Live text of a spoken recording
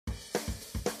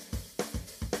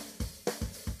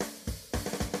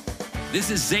This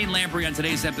is Zane Lamprey on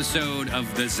today's episode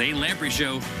of The Zane Lamprey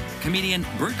Show. Comedian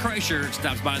Bert Kreischer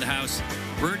stops by the house.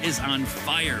 Bert is on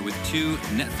fire with 2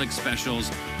 Netflix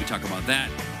specials. We talk about that,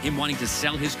 him wanting to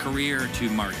sell his career to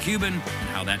Mark Cuban and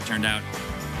how that turned out,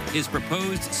 his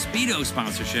proposed Speedo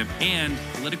sponsorship, and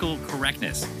political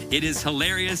correctness. It is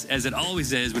hilarious, as it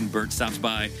always is when Bert stops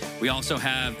by. We also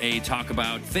have a talk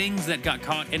about things that got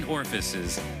caught in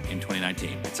orifices in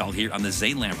 2019. It's all here on The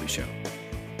Zane Lamprey Show.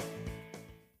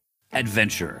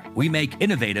 Adventure. We make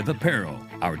innovative apparel.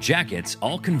 Our jackets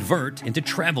all convert into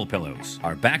travel pillows.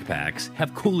 Our backpacks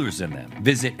have coolers in them.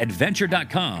 Visit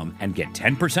adventure.com and get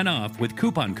 10% off with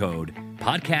coupon code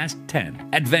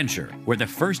podcast10. Adventure, where the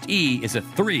first E is a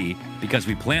 3 because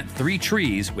we plant 3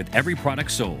 trees with every product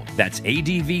sold. That's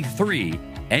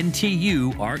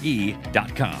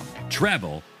ADV3NTURE.com.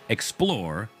 Travel,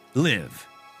 explore, live.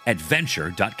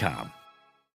 Adventure.com.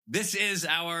 This is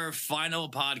our final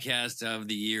podcast of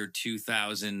the year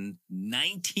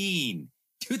 2019.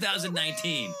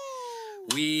 2019.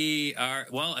 We are,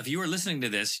 well, if you are listening to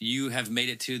this, you have made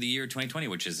it to the year 2020,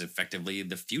 which is effectively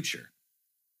the future.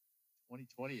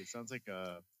 2020, it sounds like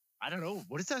I don't know.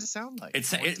 What does that sound like? It's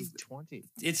 2020.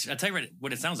 I'll tell you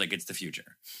what it sounds like. It's the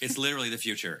future. It's literally the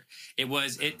future. It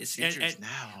was,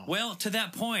 now. Well, to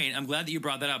that point, I'm glad that you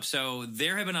brought that up. So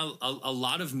there have been a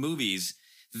lot of movies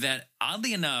that,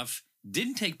 oddly enough,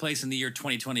 didn't take place in the year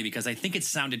 2020 because I think it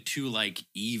sounded too,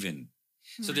 even.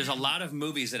 So there's a lot of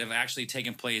movies that have actually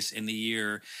taken place in the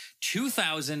year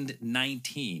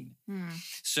 2019.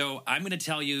 So I'm going to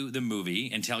tell you the movie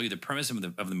and tell you the premise of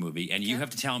the movie, and you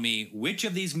have to tell me which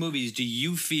of these movies do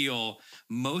you feel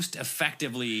most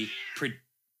effectively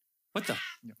what the?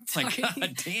 My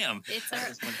God, damn.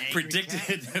 It's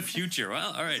predicted the future.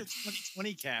 Well, all right. It's a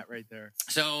 2020 cat right there.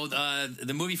 So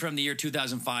the movie from the year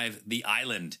 2005, The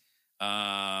Island,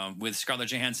 with Scarlett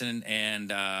Johansson and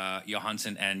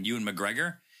Johansson and Ewan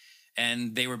McGregor.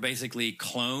 And they were basically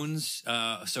clones.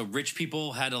 So rich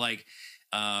people had to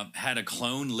had a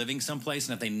clone living someplace,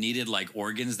 and if they needed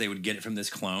organs, they would get it from this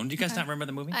clone. Do you guys not remember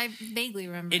the movie? I vaguely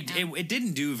remember. It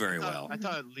didn't do very well. I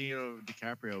thought Leo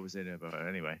DiCaprio was in it, but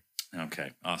anyway.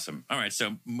 Okay, awesome. All right,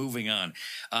 so moving on.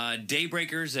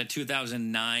 Daybreakers, a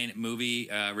 2009 movie,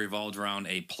 revolved around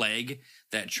a plague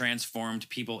that transformed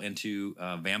people into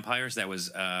vampires. That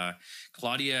was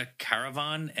Claudia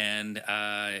Caravan and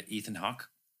Ethan Hawke.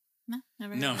 No,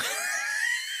 never. No.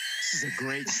 This is a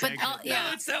great segment.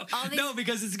 No,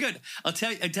 because it's good. I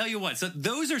tell you what. So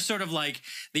those are sort of like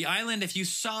The Island. If you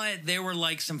saw it, there were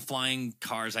some flying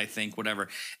cars, I think, whatever.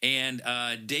 And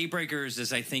Daybreakers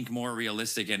is, I think, more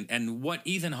realistic. And what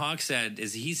Ethan Hawke said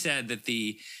is he said that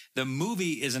the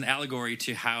movie is an allegory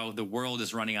to how the world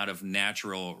is running out of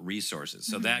natural resources.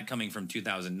 So that coming from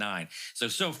 2009.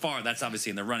 So far, that's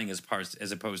obviously in the running as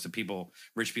opposed to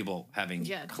rich people having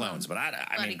clones. But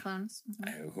I mean, clones.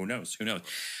 Who knows? Who knows?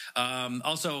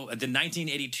 Also, the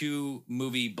 1982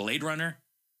 movie Blade Runner.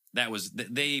 That was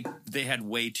they had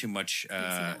way too much. I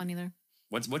didn't see that one either.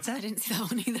 What's that? I didn't see that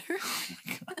one either. Oh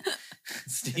my God.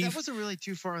 Steve, that wasn't really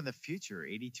too far in the future.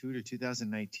 82 to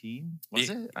 2019, was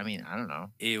it? I mean, I don't know.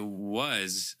 It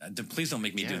was. Please don't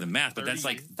make me do the math, but 30,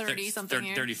 like that's 30-something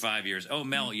years. 35 years. Oh,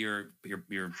 Mel, your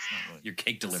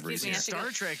cake deliveries. Excuse me, Star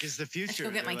Trek is the future.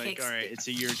 Go get my cakes. All right, it's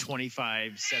a year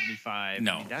 2575.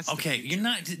 No, I mean, that's okay. You're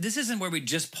not. This isn't where we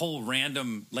just pull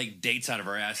random dates out of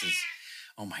our asses.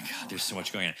 Oh my God, there's so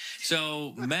much going on.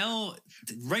 So Mel,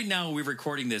 right now we're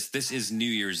recording this. This is New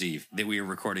Year's Eve that we are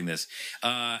recording this.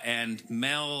 And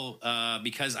Mel,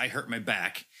 because I hurt my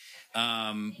back,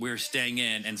 we're staying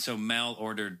in. And so Mel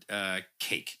ordered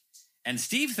cake. And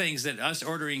Steve thinks that us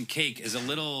ordering cake is a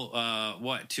little,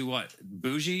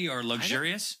 bougie or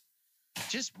luxurious?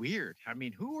 Just weird. I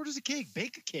mean, who orders a cake?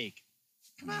 Bake a cake.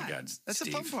 Come on. God, that's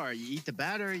Steve. the fun part. You eat the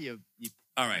batter, you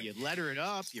all right. You letter it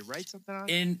up, you write something on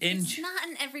it. It's not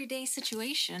an everyday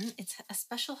situation. It's a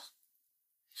special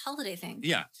holiday thing.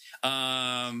 Yeah.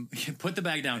 Put the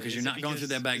bag down because you're not going through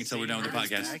that bag until we're done with the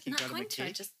podcast. Not going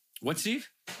to. What, Steve?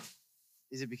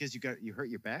 Is it because you hurt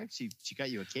your back? She got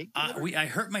you a cake? I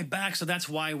hurt my back, so that's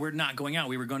why we're not going out.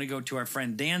 We were going to go to our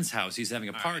friend Dan's house. He's having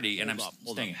a party, and I'm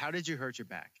staying. How did you hurt your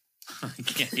back? I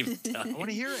can't even tell. I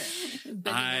want to hear it.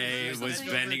 I was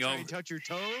bending over. Touch your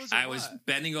toes. I was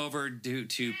bending over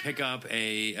to pick up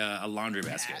a laundry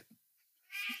basket.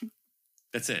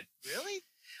 That's it. Really?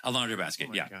 A laundry basket.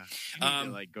 Oh yeah. God.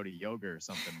 You need to go to yoga or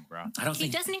something, bro. I don't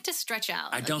think he does need to stretch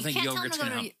out. I don't think yogurt's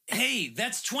gonna help. Hey,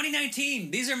 that's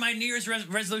 2019. These are my New Year's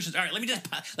resolutions. All right, let me just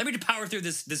power through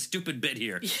this stupid bit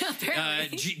here. Yeah,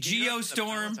 apparently.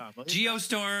 Geostorm,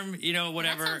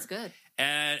 whatever. That sounds good.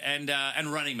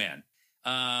 And Running Man.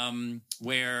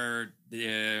 where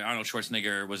Arnold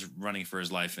Schwarzenegger was running for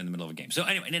his life in the middle of a game. So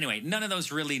anyway, none of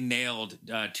those really nailed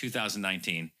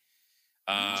 2019.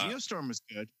 Geostorm was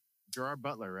good. Gerard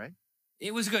Butler, right?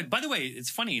 It was good. By the way, it's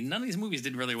funny. None of these movies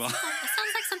did really well. That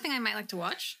sounds like something I might like to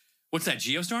watch. What's that,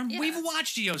 Geostorm? Yeah. We've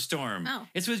watched Geostorm. Oh.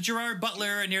 It's with Gerard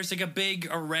Butler, and there's like a big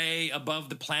array above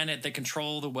the planet that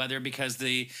control the weather because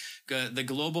the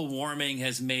global warming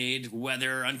has made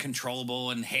weather uncontrollable,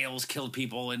 and hail's killed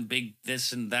people, and big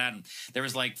this and that. There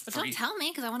was like But don't tell me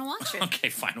because I want to watch it. Okay,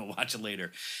 fine. We'll watch it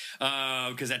later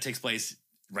because that takes place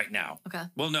right now. Okay.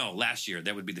 Well, no, last year.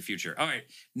 That would be the future. All right.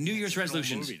 New Year's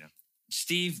resolutions.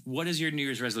 Steve, what is your New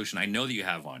Year's resolution? I know that you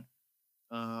have one.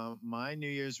 My New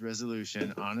Year's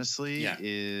resolution, honestly,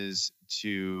 is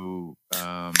to.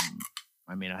 I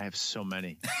have so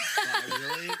many.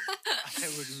 I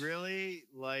would really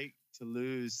like to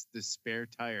lose the spare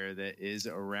tire that is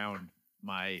around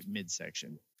my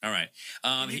midsection. All right.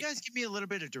 Can you guys give me a little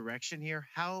bit of direction here?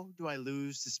 How do I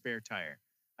lose the spare tire?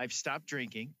 I've stopped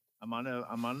drinking. I'm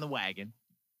on the wagon.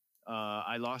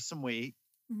 I lost some weight,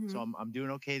 so I'm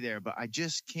doing okay there. But I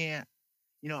just can't.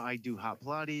 I do hot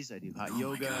Pilates, I do hot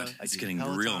yoga. It's getting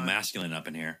real masculine up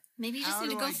in here. Maybe you just need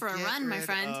to go for a run, my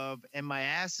friend. And my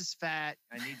ass is fat.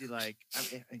 I need to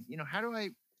how do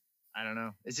I don't know.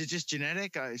 Is it just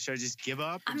genetic? Should I just give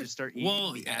up and just start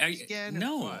eating again?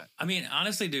 No. I mean,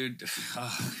 honestly, dude,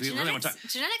 we really want to talk.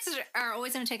 Genetics are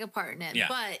always going to take a part in it. Yeah.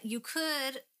 But you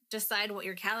could decide what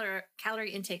your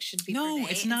calorie intake should be per day. No,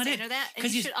 it's not it.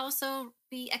 And you should also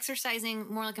be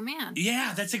exercising more like a man.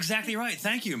 Yeah, that's exactly right.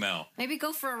 Thank you, Mel. Maybe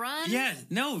go for a run. Yeah,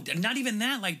 no, not even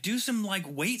that. Like, do some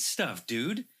weight stuff,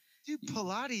 dude. Dude,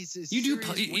 Pilates is you do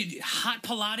hot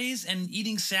Pilates and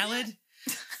eating salad.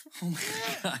 Yeah. Oh my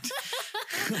God.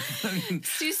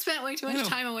 Stu spent way too much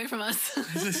time away from us.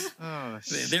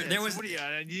 There was. What do you?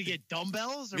 Did you get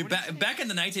dumbbells? Or back in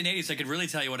the 1980s, I could really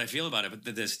tell you what I feel about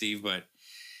it, Steve, but.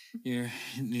 You're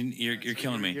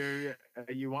killing me.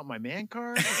 You want my man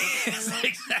card?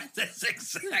 That's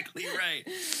exactly right.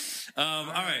 All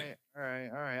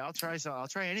right. I'll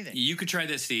try anything. You could try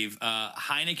this, Steve.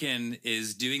 Heineken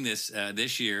is doing this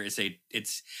this year.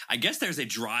 I guess there's a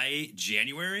dry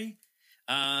January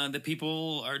that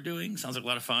people are doing. Sounds like a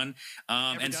lot of fun.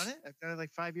 Never done it. I've done it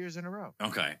like 5 years in a row.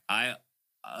 Okay.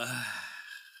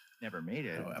 Never made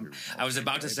it. I was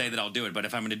about to say that I'll do it, but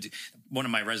if I'm going to do one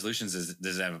of my resolutions is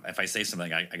if I say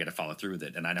something, I got to follow through with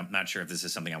it, and I'm not sure if this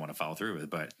is something I want to follow through with.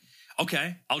 But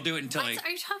okay, I'll do it until. What are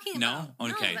you talking about?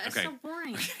 No, okay, that's so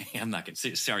boring. Okay, I'm not going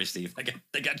to. Sorry, Steve. I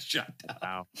got shut down.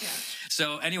 Wow. Yeah.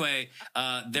 So anyway,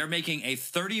 they're making a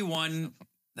 31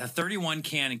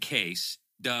 can case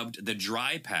dubbed the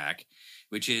Dry Pack,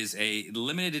 which is a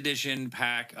limited edition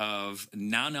pack of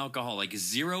non-alcoholic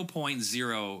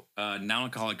 0.0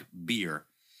 non-alcoholic beer,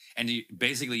 and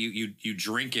you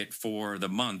drink it for the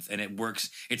month, and it works.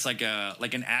 It's like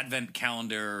an advent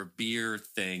calendar beer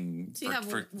thing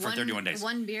for 31 days.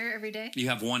 One beer every day. You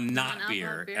have one not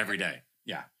beer every day.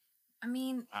 Yeah. I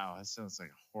mean, wow, that sounds like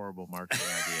a horrible marketing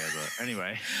idea, but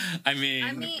anyway. I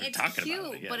mean, it's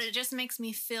cute, but it just makes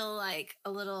me feel like a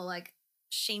little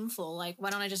shameful. Like, why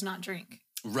don't I just not drink?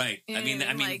 Right. You know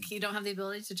I mean, like you don't have the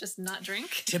ability to just not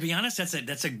drink. To be honest,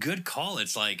 that's a good call.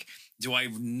 It's like,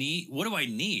 what do I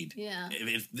need? Yeah.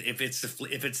 If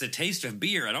it's the taste of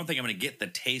beer, I don't think I'm going to get the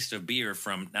taste of beer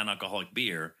from non-alcoholic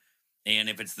beer. And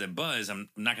if it's the buzz, I'm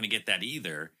not going to get that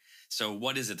either. So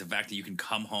what is it? The fact that you can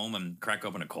come home and crack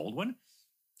open a cold one?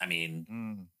 I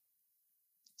mean,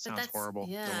 sounds horrible.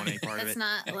 Yeah. Don't want any part of it.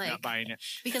 Not not buying it.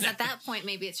 Because at that point,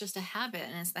 maybe it's just a habit,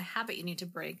 and it's the habit you need to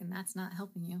break, and that's not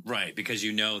helping you. Right, because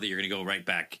you know that you're going to go right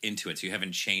back into it, so you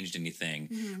haven't changed anything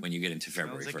when you get into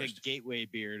February 1st. It's like a gateway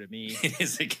beer to me. It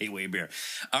is a gateway beer.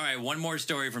 All right, one more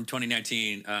story from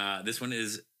 2019. This one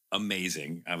is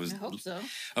amazing. I hope so.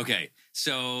 Okay,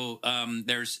 so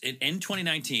there's in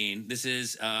 2019. This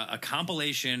is a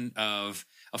compilation of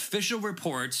official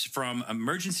reports from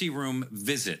emergency room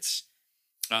visits.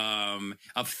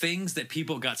 Of things that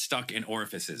people got stuck in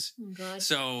orifices. Oh, God.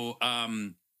 So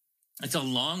it's a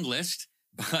long list,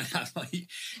 but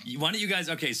why don't you guys?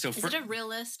 Okay, so is it a real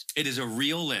list? It is a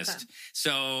real list. Okay.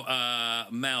 So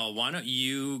Mel, why don't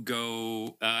you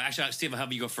go? Actually, Steve, I'll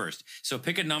have you go first. So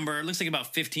pick a number. It looks like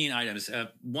about 15 items,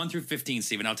 1 through 15.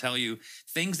 Steve, and I'll tell you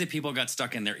things that people got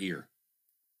stuck in their ear.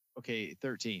 Okay,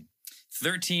 13.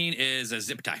 13 is a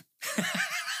zip tie.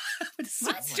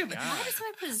 What? Stupid. Why does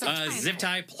somebody put a zip tie? Zip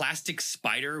tie, plastic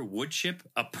spider, wood chip,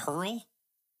 a pearl.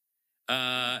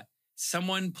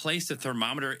 Someone placed a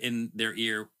thermometer in their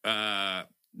ear.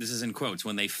 This is in quotes.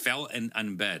 When they fell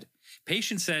on bed,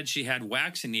 patient said she had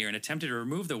wax in the ear and attempted to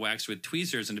remove the wax with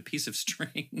tweezers and a piece of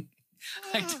string.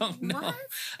 I don't know. What?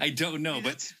 I don't know,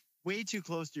 but it's way too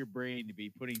close to your brain to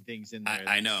be putting things in there.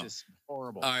 I know. It's just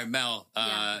horrible. All right, Mel.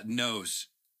 Nose.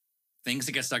 Things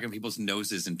that get stuck in people's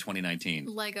noses in 2019.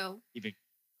 Lego.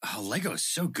 Lego is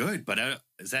so good, but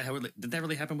is that did that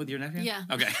really happen with your nephew? Yeah.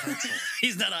 Okay.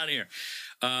 He's not on here.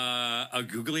 A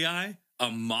googly eye, a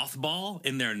mothball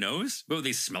in their nose. Were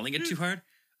they smelling it too hard?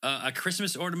 A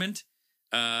Christmas ornament.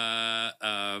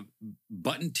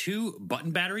 Two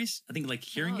button batteries. I think like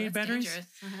hearing aid batteries.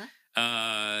 Uh-huh.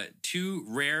 2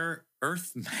 rare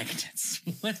earth magnets.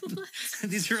 What?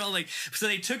 These are all like, so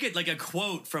they took it like a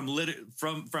quote from it.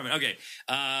 Okay.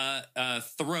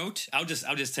 Throat. I'll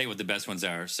just tell you what the best ones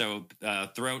are. So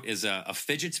throat is a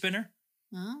fidget spinner.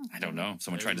 Oh. I don't know.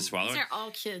 Someone tried to swallow These it. are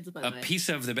all kids, by the way. A piece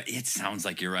of the bed. It sounds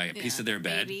like you're right. A piece of their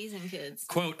bed. Babies and kids.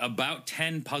 Quote, about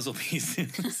 10 puzzle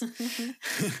pieces.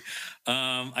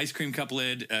 Ice cream cup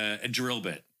lid, a drill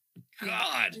bit.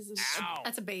 God.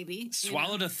 That's a baby.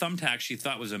 Swallowed a thumbtack she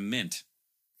thought was a mint.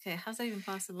 Okay, how's that even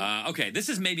possible? Okay, this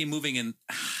is maybe moving in.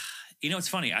 You know, it's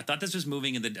funny. I thought this was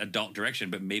moving in the adult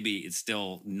direction, but maybe it's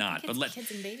still not. But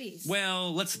kids and babies.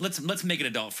 Well, let's make it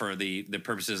adult for the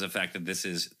purposes of the fact that this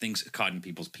is things caught in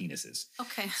people's penises.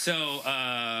 Okay. So,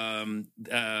 a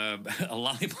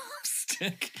lollipop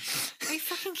stick. Are you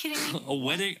fucking kidding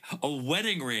me? A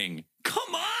wedding ring.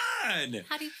 Come on.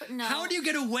 How do you put no? How do you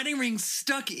get a wedding ring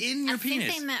stuck in your penis? I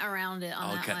think they meant around it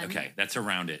on that one. Okay, that's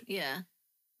around it. Yeah.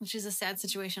 Which is a sad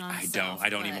situation on I itself.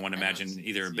 don't even want to imagine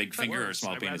either a big finger or a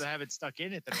small penis. I'd rather have it stuck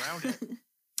in it than around it.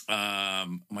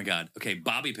 Oh my God. Okay,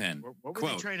 bobby pin. What were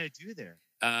they trying to do there?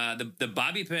 The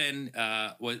bobby pin,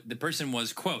 the person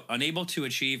was, quote, unable to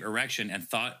achieve erection and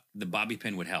thought the bobby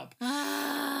pin would help.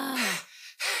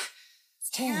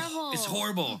 It's terrible. It's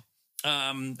horrible.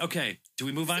 Okay, do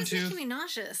we move on to? It's making me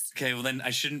nauseous. Okay, well then I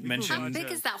shouldn't mention. How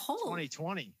big is that hole?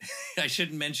 2020. I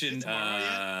shouldn't mention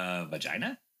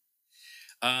vagina.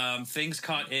 Things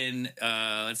caught in,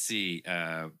 let's see,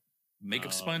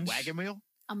 makeup sponge. Wagon wheel?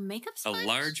 A makeup sponge? A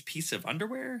large piece of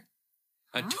underwear?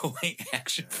 A toy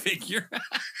action figure?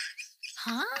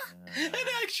 Huh? An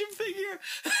action figure?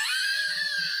 How's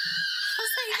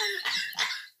that even...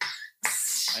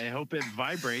 I hope it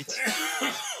vibrates.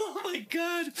 Oh my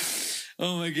God.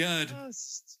 Oh my God. Oh,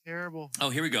 it's terrible. Oh,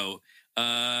 here we go.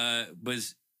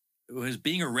 Was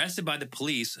being arrested by the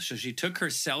police, so she took her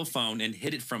cell phone and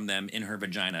hid it from them in her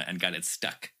vagina and got it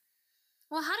stuck.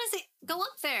 Well, how does it go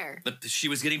up there? She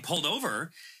was getting pulled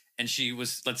over, and she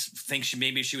was, let's think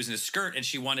maybe she was in a skirt, and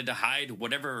she wanted to hide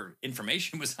whatever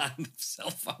information was on the cell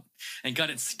phone and got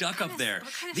it stuck up there.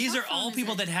 These are all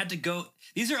people that had to go.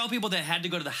 These are all people that had to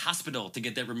go to the hospital to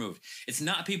get that removed. It's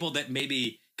not people that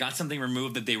maybe got something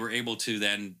removed that they were able to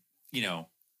then,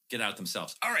 get out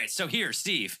themselves. All right, so here,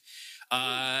 Steve.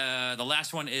 The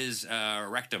last one is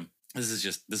rectum. This is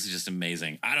just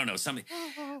amazing. I don't know, something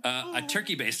a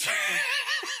turkey baster.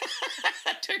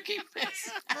 A turkey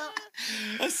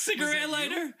baster. A cigarette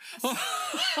lighter.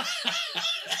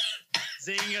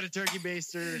 Zane got a turkey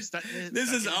baster.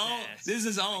 This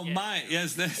is all mine.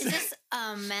 Yes. Is this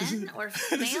men or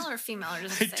male or female? Or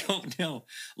does it say? I don't know.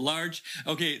 Large.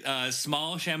 Okay.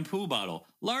 Small shampoo bottle.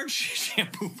 Large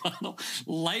shampoo bottle.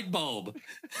 Light bulb.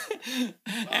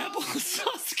 Apple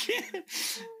sauce can.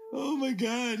 Oh my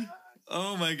God.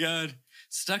 Oh my God.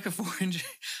 Stuck a 4-inch.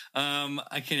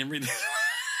 I can't even read this.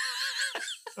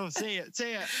 Oh, say it.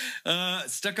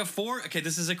 Stuck a 4. Okay,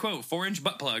 this is a quote. 4-inch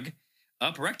butt plug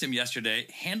up rectum yesterday.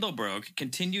 Handle broke.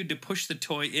 Continued to push the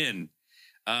toy in.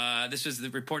 This was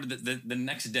reported the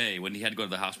next day when he had to go to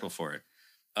the hospital for it.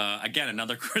 Again,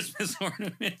 another Christmas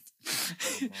ornament.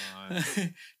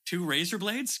 2 razor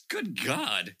blades. Good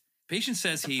God. Patient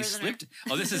says he slipped.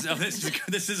 This is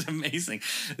amazing.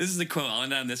 This is the quote. I'll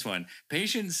end on this one.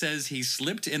 Patient says he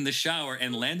slipped in the shower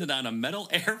and landed on a metal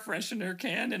air freshener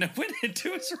can and it went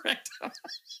into his rectum.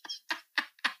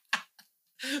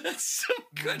 That's so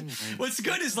good. What's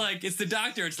good is it's the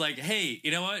doctor. It's like, hey,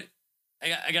 you know what?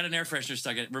 I got an air freshener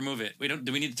stuck in it. Remove it.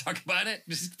 Do we need to talk about it?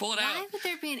 Just pull it out. Why would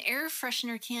there be an air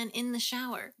freshener can in the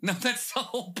shower? No, that's the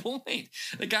whole point.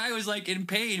 The guy was in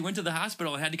pain, went to the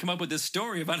hospital, and had to come up with this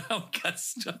story about how it got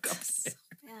stuck up there.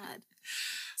 Bad.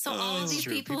 So all of these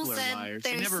people said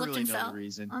they slipped and fell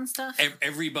on stuff?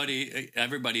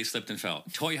 Everybody slipped and fell.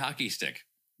 Toy hockey stick.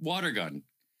 Water gun.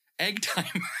 Egg timer.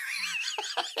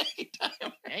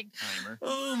 Egg timer.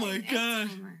 Oh my God.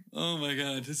 Oh my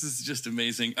God. This is just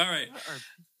amazing. All right.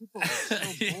 People are so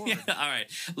bored. Yeah, all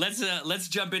right. Let's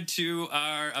jump into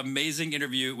our amazing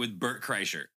interview with Bert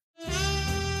Kreischer.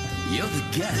 You're the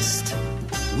guest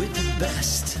with the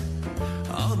best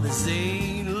on the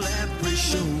Zane Lamprey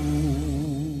Show.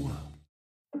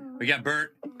 We got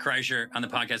Bert Kreischer on the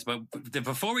podcast. But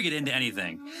before we get into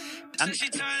anything,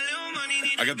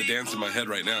 I got the dance in my head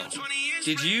right now.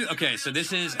 Did you? Okay, so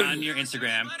this is on your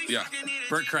Instagram. Yeah.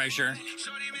 Bert Kreischer,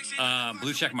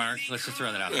 blue check mark. Let's just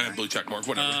throw that out there. Blue check mark,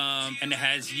 whatever. And it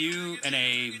has you in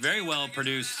a very well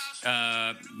produced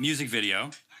music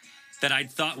video that I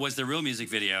thought was the real music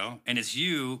video, and it's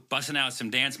you busting out some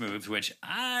dance moves. Which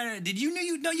did you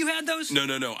know you had those? No.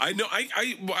 I know.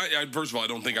 I first of all, I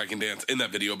don't think I can dance in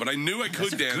that video, but I knew I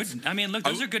could dance. Good, I mean, look,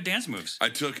 those are good dance moves.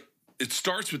 It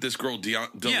starts with this girl,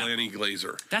 Delaney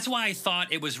Glazer. That's why I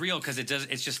thought it was real, because it does.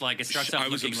 It's just like it starts out. I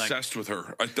was obsessed with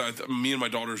her. Me and my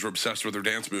daughters were obsessed with her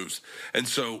dance moves, and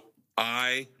so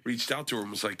I reached out to her and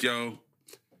was like, "Yo,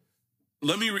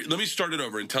 let me start it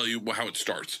over and tell you how it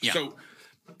starts." Yeah. So,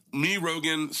 me,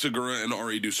 Rogan, Segura, and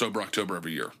Ari do Sober October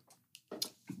every year.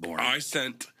 Boring.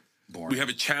 We have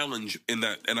a challenge in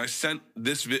that, and I sent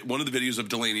one of the videos of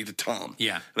Delaney to Tom.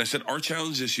 Yeah. And I said, our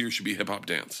challenge this year should be hip-hop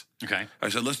dance. Okay. I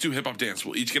said, let's do hip-hop dance.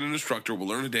 We'll each get an instructor, we'll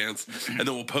learn a dance, and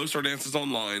then we'll post our dances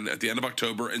online at the end of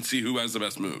October and see who has the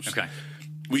best moves. Okay.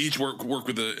 We each work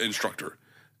with the instructor.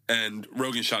 And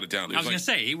Rogan shot it down. I was going to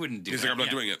say, he wouldn't do that. He's like, I'm not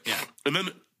doing it. Yeah. And then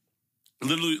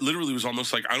literally was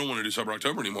almost like, I don't want to do Sober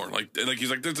October anymore. Like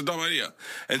he's like, that's a dumb idea.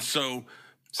 And so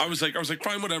I was like,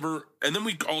 fine, whatever. And then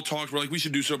we all talked. We're like, we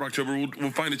should do Sober October.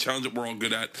 We'll find a challenge that we're all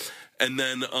good at. And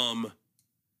then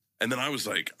I was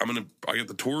like, I get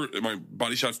the tour. My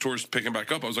Body Shots tour is picking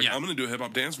back up. I was like, I'm going to do a hip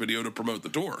hop dance video to promote the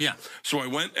tour. Yeah. So I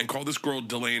went and called this girl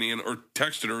Delaney or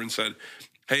texted her and said,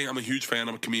 hey, I'm a huge fan.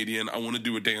 I'm a comedian. I want to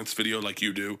do a dance video like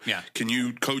you do. Yeah. Can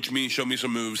you coach me, show me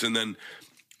some moves, and then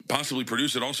possibly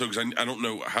produce it also, because I don't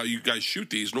know how you guys shoot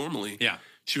these normally. Yeah.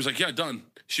 She was like, yeah, done.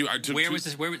 Where was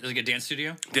this? Where was like a dance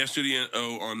studio? Dance studio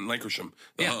on Lancashire,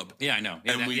 the hub. Yeah, I know.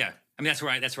 Yeah, I mean, that's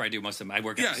where I do most of them. I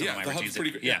work at some of my the routines. hub's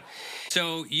pretty good. Yeah.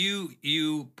 So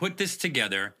you put this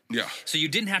together. Yeah. So you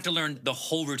didn't have to learn the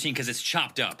whole routine because it's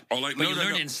chopped up. Oh, like, but you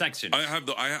learned it in sections.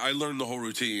 I learned the whole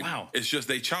routine. Wow. It's just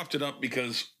they chopped it up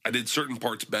because I did certain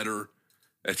parts better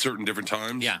at certain different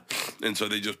times. Yeah. And so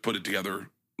they just put it together.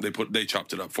 They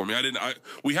chopped it up for me.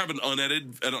 We have an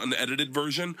unedited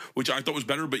version, which I thought was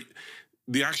better, but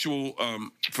the actual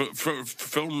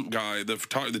film guy, the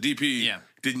DP,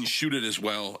 didn't shoot it as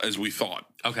well as we thought.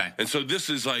 Okay. And so this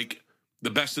is like the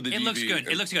best of the DP. It looks good.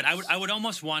 It looks good. I would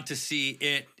almost want to see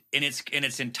it in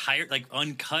its entire, like,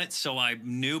 uncut, so I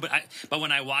knew. But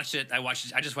when I watched it, I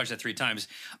just watched it 3 times.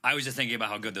 I was just thinking about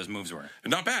how good those moves were.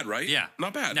 Not bad, right? Yeah.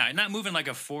 Not bad. No, not moving like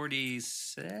a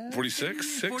 47?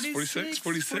 46?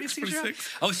 46?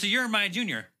 Oh, so you're my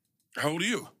junior. How old are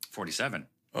you? 47.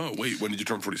 Oh, wait. When did you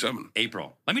turn 47?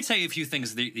 April. Let me tell you a few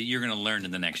things that you're going to learn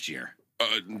in the next year.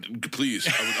 Please.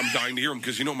 I'm dying to hear them,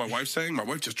 because you know what my wife's saying? My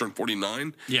wife just turned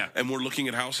 49. Yeah. And we're looking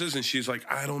at houses, and she's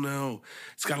like, I don't know.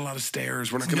 It's got a lot of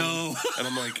stairs. We're not going to. No. And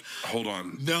I'm like, hold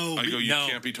on. No. I go, you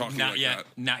can't be talking like that.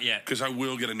 Not yet. Because I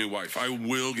will get a new wife. I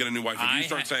will get a new wife. If you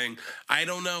start saying, I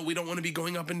don't know, we don't want to be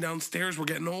going up and down stairs, we're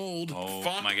getting old. Oh,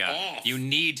 Fuck my God. off. You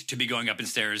need to be going up in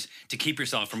stairs to keep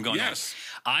yourself from going up.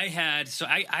 I've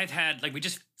had, like, we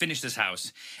just finished this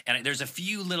house, and there's a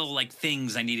few little, like,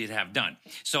 things I needed to have done.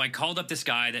 So I called up this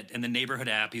guy that in the neighborhood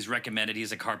app, he's recommended,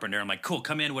 he's a carpenter. I'm like, cool,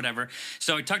 come in, whatever.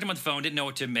 So I talked to him on the phone, didn't know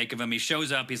what to make of him. He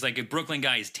shows up, he's like a Brooklyn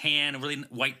guy, he's tan, really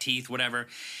white teeth, whatever.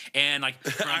 And like,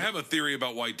 I have a theory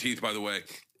about white teeth, by the way.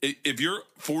 If you're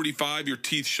 45, your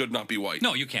teeth should not be white.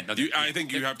 No, you can't. I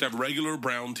think you have to have regular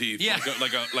brown teeth. Yeah.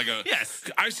 Like a.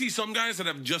 Yes. I see some guys that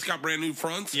have just got brand new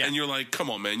fronts, and you're like, come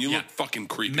on, man, you look fucking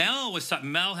creepy.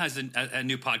 Mel has a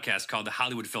new podcast called The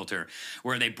Hollywood Filter,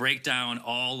 where they break down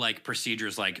all, like,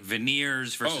 procedures like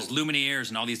veneers versus lumineers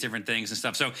and all these different things and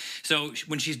stuff. So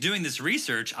when she's doing this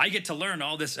research, I get to learn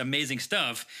all this amazing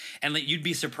stuff, and like, you'd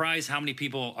be surprised how many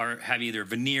people have either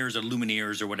veneers or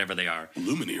lumineers or whatever they are.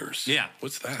 Lumineers? Yeah.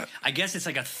 What's that? I guess it's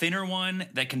like a thinner one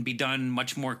that can be done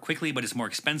much more quickly, but it's more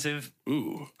expensive.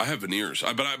 Ooh, I have veneers,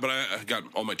 but I got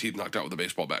all my teeth knocked out with a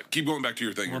baseball bat. Keep going back to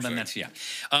your thing. Well, then that's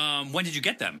when did you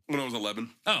get them? When I was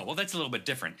 11. Oh, well, that's a little bit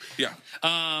different. Yeah.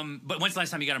 But when's the last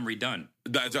time you got them redone?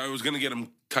 I was going to get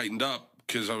them tightened up,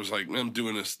 because I was like, I'm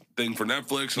doing this thing for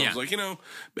Netflix. And I was like,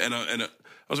 I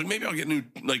was like, maybe I'll get new,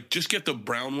 like, just get the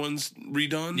brown ones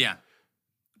redone. Yeah.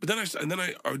 But then I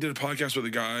did a podcast with a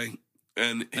guy.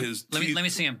 And his let me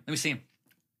see him.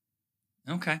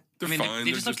 Okay. They're fine.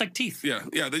 They just look like teeth. Yeah,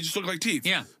 they just look like teeth.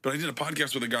 Yeah. But I did a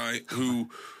podcast with a guy who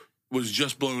was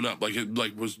just blown up,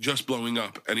 was just blowing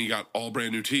up, and he got all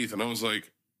brand new teeth, and I was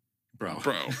like, bro,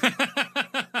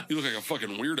 you look like a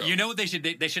fucking weirdo. You know what they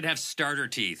should have starter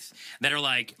teeth that are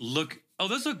like look oh,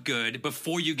 those look good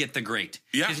before you get the great.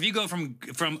 Yeah. Because if you go from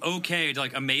okay to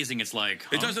like amazing, it's like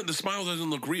it doesn't. The smile doesn't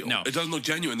look real. No, it doesn't look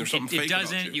genuine. There's something fake about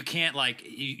doesn't. You can't like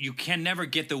you can never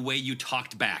get the way you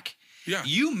talked back. Yeah.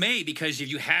 You may, because if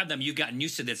you have them, you've gotten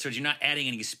used to this, so you're not adding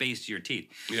any space to your teeth.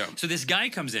 Yeah. So this guy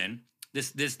comes in.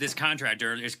 This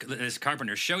contractor, this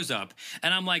carpenter shows up,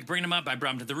 and I'm like bringing him up. I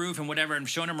brought him to the roof and whatever, and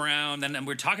showing him around. And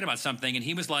we're talking about something, and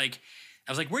he was like,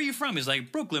 I was like, where are you from? He's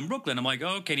like, Brooklyn. I'm like,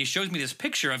 oh, okay. And he shows me this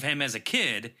picture of him as a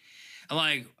kid. I'm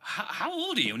like, how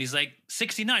old are you? And he's like,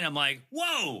 69. I'm like,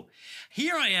 whoa.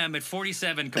 Here I am at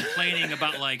 47 complaining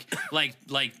about like,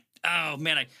 oh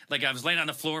man, I was laying on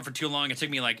the floor for too long. It took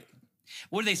me like,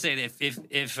 what do they say?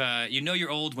 If you know you're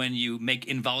old when you make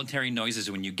involuntary noises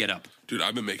when you get up. Dude,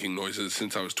 I've been making noises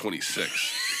since I was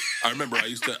 26. I remember I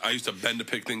used to bend to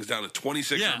pick things down at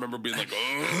 26. Yeah. I remember being like,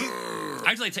 oh.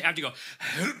 I have to go,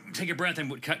 take a breath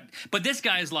and cut. But this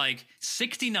guy is like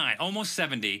 69, almost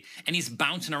 70, and he's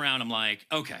bouncing around. I'm like,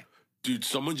 okay. Dude,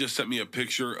 someone just sent me a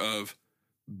picture of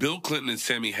Bill Clinton and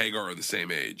Sammy Hagar are the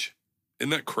same age.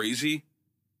 Isn't that crazy?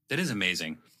 That is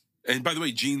amazing. And by the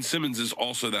way, Gene Simmons is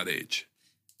also that age.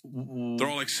 They're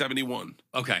all like 71.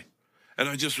 Okay. And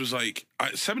I just was like,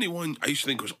 71, I used to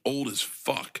think was old as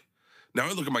fuck. Now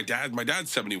I look at my dad. My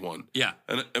dad's 71. Yeah,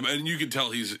 and you can tell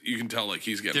like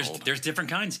he's getting old. There's different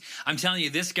kinds. I'm telling you,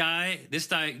 this guy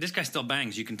still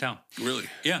bangs. You can tell. Really?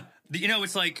 Yeah. You know,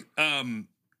 it's like,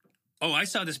 I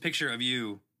saw this picture of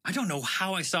you. I don't know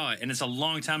how I saw it, and it's a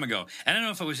long time ago. And I don't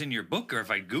know if it was in your book or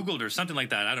if I Googled or something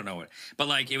like that. I don't know what. But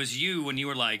like, it was you when you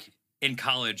were like in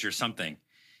college or something.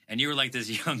 And you were like this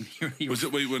young. You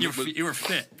were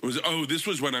fit. This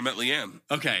was when I met Leanne.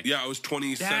 Okay. Yeah, I was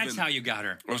 27. That's how you got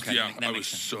her. Okay. Yeah, I was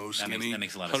so skinny. That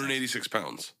makes a lot of 186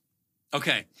 pounds.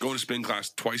 Okay. Going to spin class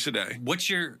twice a day. What's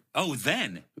your?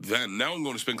 Then. Now I'm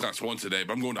going to spin class once a day,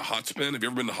 but I'm going to hot spin. Have you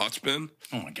ever been to hot spin?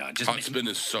 Oh my God! Hot spin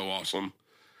is so awesome.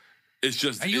 It's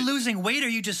just. Are you losing weight? Or are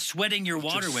you just sweating your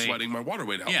water weight? Sweating my water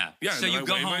weight out. Yeah. Yeah. So you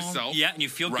go home. Myself, yeah, and you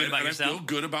feel good about yourself. I feel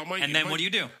good about my. And then what do you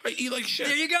do? I eat like shit.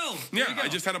 There you go. I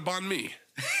just had a banh mi.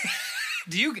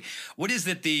 Do you? What is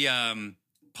it? The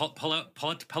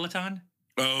Peloton?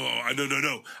 Oh,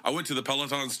 no. I went to the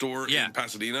Peloton store in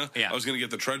Pasadena. Yeah. I was going to get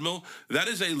the treadmill. That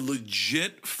is a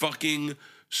legit fucking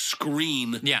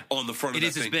screen on the front of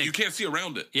that thing. Big. You can't see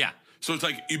around it. Yeah. So it's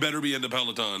like, you better be into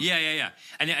Peloton. Yeah.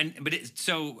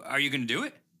 So are you going to do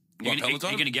it? Are you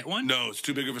going to get one? No, it's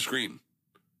too big of a screne.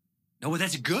 No, well,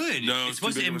 that's good. No, it's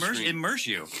supposed to immerse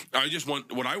you. I just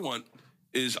want, what I want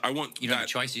is you don't have a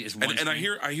choice. Is one and I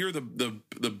hear the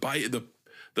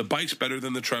bike's better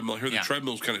than the treadmill. I hear the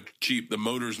treadmill's kind of cheap. The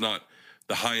motor's not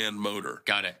the high-end motor.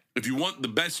 Got it. If you want the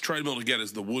best treadmill to get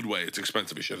is the Woodway. It's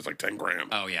expensive as shit. It's like 10 grand.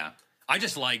 Oh, yeah. I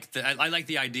just like I like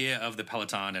the idea of the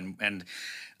Peloton and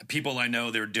people I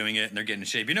know they're doing it and they're getting in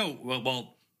shape. You know,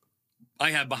 well I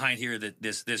have behind here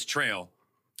this trail.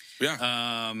 Yeah.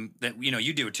 That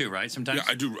you do it too, right? Sometimes. Yeah,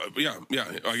 I do. Yeah.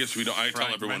 I guess we don't. I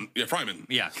tell everyone. Yeah, Fryman.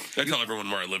 Yeah. I tell everyone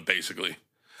where I live, basically.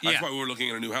 That's why we were looking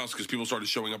at a new house, because people started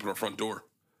showing up at our front door.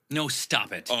 No,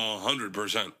 stop it.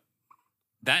 100%.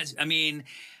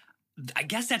 I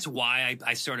guess that's why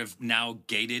I sort of now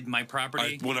gated my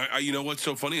property. You know what's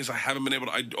so funny is I haven't been able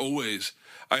to. I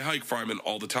hike Fryman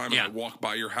all the time, and I walk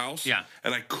by your house. Yeah.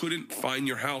 And I couldn't find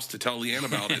your house to tell Leanne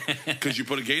about it because you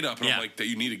put a gate up, and I'm like, that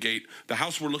you need a gate. The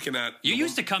house we're looking at. You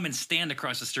used to come and stand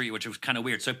across the street, which was kind of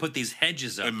weird. So I put these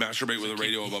hedges up and masturbate with a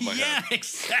radio above my head. Yeah,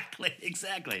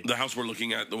 exactly. The house we're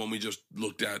looking at, the one we just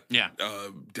looked at,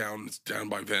 down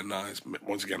by Van Nuys.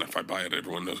 Once again, if I buy it,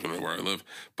 everyone knows where I live.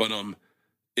 But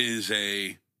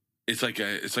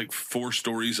it's like 4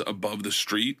 stories above the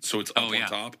street, so it's up on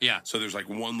top. Yeah. So there's like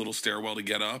one little stairwell to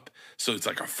get up, so it's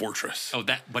like a fortress. Oh,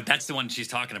 but that's the one she's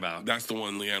talking about. That's the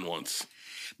one Leanne wants.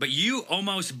 But you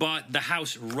almost bought the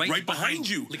house right behind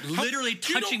you, like literally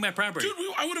touching my property. Dude,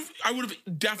 I would have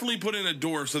definitely put in a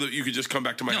door so that you could just come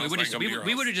back to my house.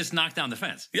 We would have just knocked down the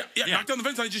fence. Yeah, knocked down the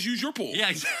fence. I just use your pool. Yeah,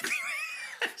 exactly.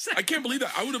 I can't believe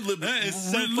that. I would have lived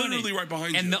literally right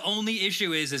behind you. And the only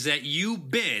issue is that you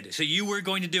bid, so you were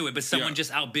going to do it, but someone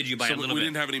just outbid you by a little bit. We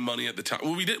didn't have any money at the time.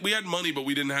 Well, we had money, but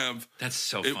we didn't have. That's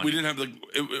so funny. We didn't have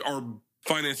our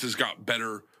finances got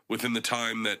better within the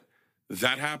time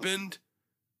that happened,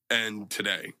 and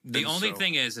today. The only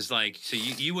thing is like, so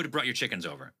you would have brought your chickens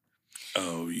over.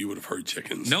 Oh, you would have heard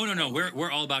chickens. No.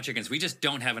 We're all about chickens. We just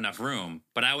don't have enough room.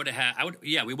 But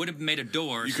we would have made a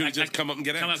door. You could have just come up and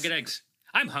get eggs. Come up and get eggs.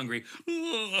 I'm hungry.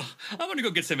 Ugh, I'm going to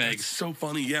go get some eggs. It's so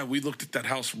funny. Yeah, we looked at that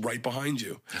house right behind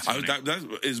you.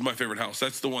 That is my favorite house.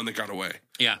 That's the one that got away.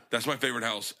 Yeah. That's my favorite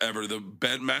house ever. The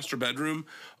master bedroom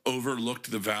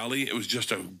overlooked the valley. It was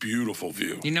just a beautiful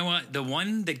view. You know what? The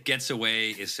one that gets away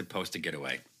is supposed to get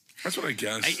away. That's what I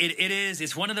guess. It is.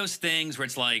 It's one of those things where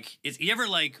it's like, you ever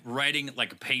like writing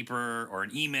like a paper or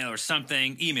an email or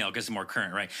something? Email because it's more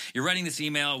current, right? You're writing this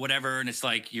email, whatever, and it's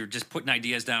like you're just putting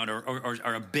ideas down or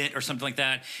a bit or something like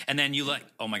that, and then you like,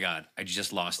 oh my god, I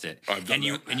just lost it. I've done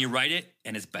that. And you write it,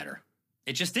 and it's better.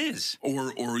 It just is.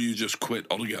 Or you just quit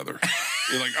altogether.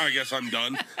 You're like, I guess I'm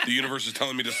done. The universe is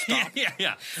telling me to stop.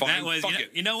 Yeah. Fine, That was, fuck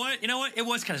it. You know what? It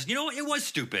was kind of, it was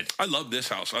stupid. I love this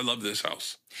house.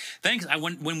 Thanks.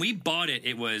 When we bought it,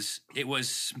 it was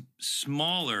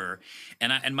smaller,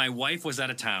 and my wife was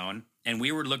out of town, and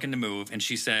we were looking to move, and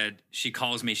she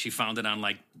calls me, she found it on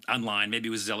like online, maybe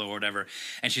it was Zillow or whatever,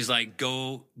 and she's like,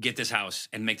 go get this house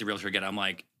and make the realtor get it. I'm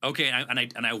like, okay,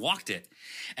 and I walked it,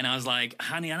 and I was like,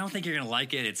 honey, I don't think you're gonna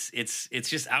like it. It's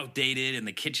just outdated, and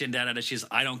the kitchen, She's,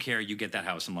 I don't care, you get that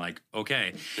house. I'm like,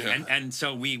 okay, yeah. and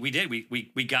so we did.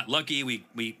 We got lucky. We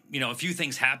a few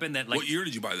things happened that like. What year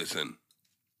did you buy this in?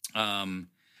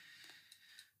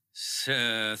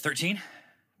 13.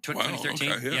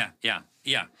 2013. Okay,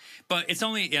 yeah. But it's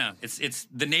only it's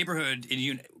the neighborhood.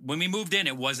 When we moved in,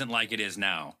 it wasn't like it is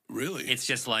now. Really? It's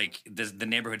just like the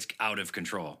neighborhood's out of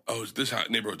control. Oh, this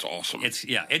neighborhood's awesome.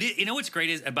 You know what's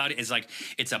great about it is like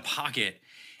it's a pocket,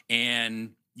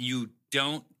 and you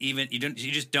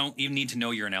just don't even need to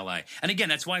know you're in LA. And again,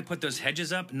 that's why I put those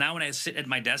hedges up. Now when I sit at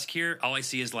my desk here, all I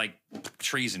see is like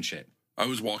trees and shit. I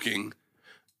was walking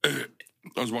right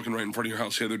in front of your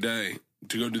house the other day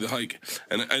to go do the hike,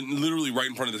 and literally right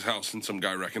in front of this house, and some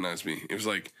guy recognized me. He was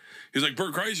like,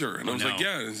 Bert Kreischer, and I was like,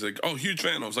 yeah. And he's like, oh, huge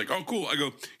fan. I was like, oh, cool. I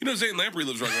go, Zane Lamprey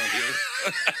lives right around here.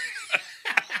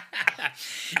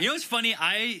 You know what's funny?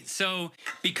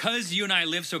 Because you and I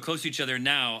live so close to each other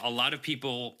now, a lot of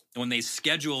people, when they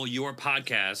schedule your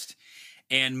podcast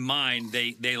and mine,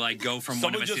 they like go from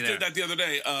one of us to the other. Someone just did that the other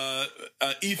day.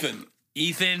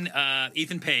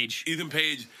 Ethan Page. Ethan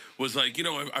Page was like,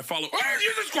 I follow. Oh,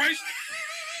 Jesus Christ!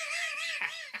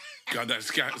 God, that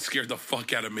scared the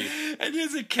fuck out of me. And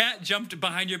there's a cat jumped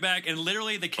behind your back, and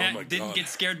literally the cat didn't get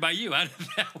scared by you. How did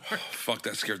that work? Fuck,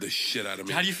 that scared the shit out of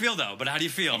me. How do you feel, though? How do you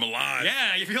feel? I'm alive.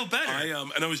 Yeah, you feel better.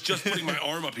 And I was just putting my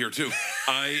arm up here, too.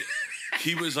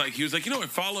 He was like, I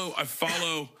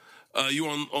follow you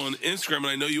on Instagram, and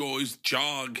I know you always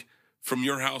jog from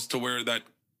your house to where that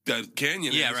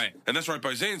canyon is. Yeah, right. And that's right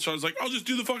by Zane. So I was like, I'll just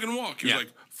do the fucking walk. He was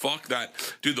like, fuck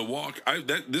that. Do the walk.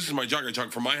 This is my jog. I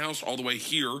jog from my house all the way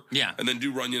here. Yeah. And then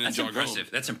do Runyon and jog home.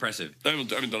 That's impressive. I haven't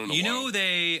done it in a while. You know,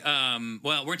 they, well,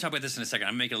 we're going to talk about this in a second.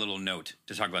 I'm making a little note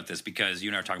to talk about this because you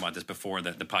and I were talking about this before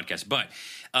the podcast. But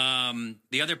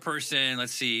the other person,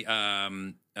 let's see,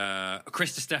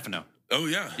 Chris DiStefano. Oh,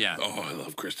 yeah. Yeah. Oh, I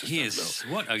love Chris DiStefano. He is,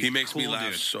 He makes cool me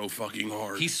laugh dude. so fucking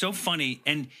hard. He's so funny.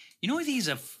 And you know what? He's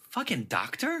a fucking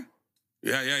doctor?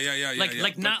 Yeah.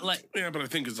 Not like. Yeah, but I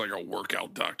think it's like a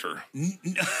workout doctor.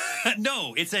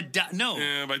 No, it's no.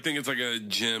 Yeah, but I think it's like a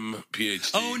gym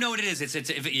PhD. Oh no, it is. It's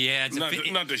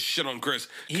not to shit on Chris.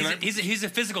 He's a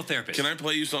physical therapist. Can I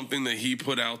play you something that he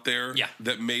put out there? Yeah.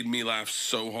 That made me laugh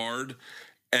so hard,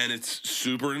 and it's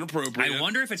super inappropriate. I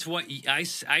wonder if it's what I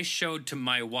showed to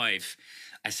my wife.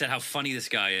 I said how funny this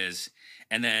guy is,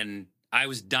 and then I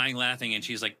was dying laughing, and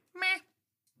she's like, "Meh."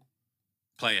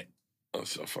 Play it. I'll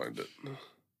find it. And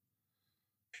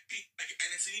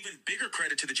it's an even bigger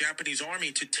credit to the Japanese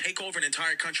army to take over an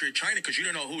entire country of China because you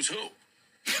don't know who's who.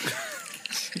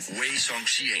 Wei Song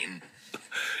Xian.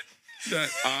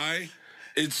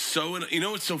 It's so,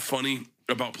 what's so funny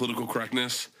about political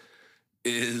correctness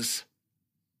is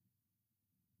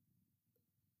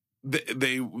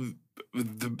the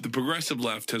progressive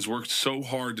left has worked so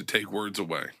hard to take words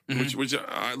away, which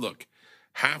I look.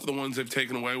 Half the ones they've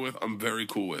taken away with, I'm very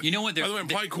cool with. You know what? By the way, I'm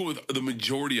probably cool with the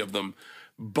majority of them,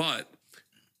 but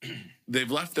they've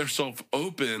left themselves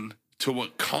open to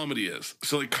what comedy is.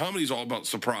 So, like, comedy is all about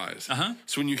surprise.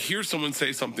 So when you hear someone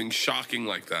say something shocking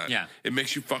like that, it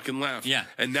makes you fucking laugh. Yeah.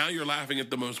 And now you're laughing at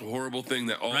the most horrible thing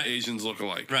that all Asians look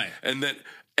alike. Right. And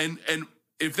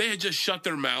if they had just shut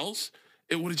their mouths,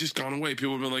 it would have just gone away.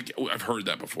 People would have been like, oh, I've heard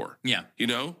that before. Yeah. You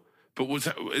know? But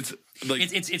it's like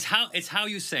it's how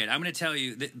you say it. I'm going to tell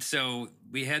you that. So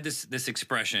we had this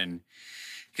expression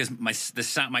because my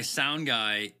sound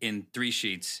guy in Three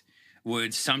Sheets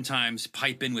would sometimes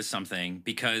pipe in with something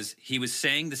because he was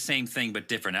saying the same thing but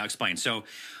different. I'll explain. So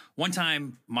one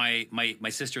time my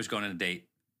sister was going on a date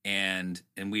and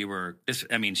we were this.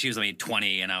 I mean, she was like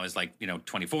 20, and I was like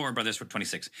 24. Brothers were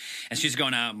 26, and she's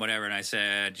going out and whatever. And I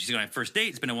said she's going on first date.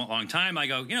 It's been a long time. I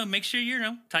go, make sure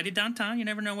you're tidy downtown. You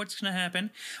never know what's going to happen,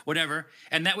 whatever.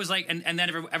 And that was like, and then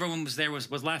everyone was there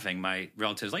was laughing. My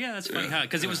relatives like, yeah, that's funny,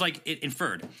 because it was like it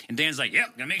inferred. And Dan's like,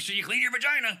 yep, gonna make sure you clean your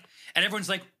vagina. And everyone's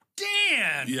like,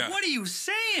 Dan, what are you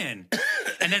saying?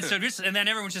 And then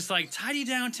everyone's just like, tidy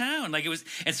downtown. Like it was,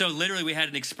 and so literally we had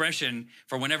an expression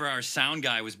for whenever our sound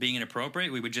guy was being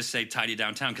inappropriate, we would just say tidy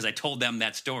downtown because I told them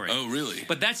that story. Oh, really?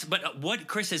 But what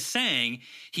Chris is saying,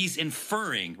 he's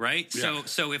inferring, right? Yeah.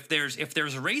 So if there's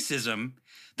racism,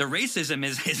 the racism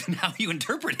is in how you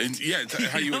interpret it. It's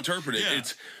how you interpret it. Yeah.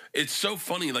 It's so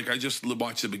funny. Like I just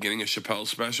watched the beginning of Chappelle's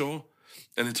special,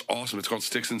 and it's awesome. It's called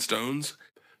Sticks and Stones.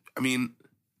 I mean,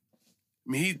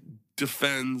 he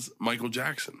defends Michael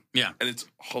Jackson. Yeah. And it's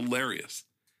hilarious.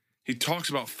 He talks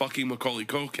about fucking Macaulay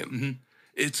Culkin. Mm-hmm.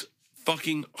 It's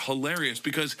fucking hilarious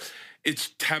because it's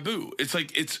taboo. It's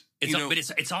like, but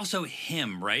it's also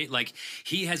him, right? Like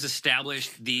he has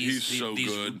established these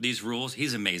rules.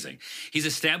 He's amazing. He's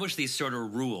established these sort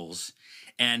of rules,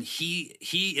 and he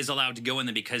is allowed to go in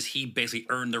them because he basically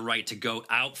earned the right to go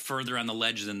out further on the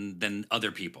ledge than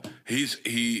other people. He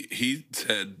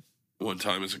said one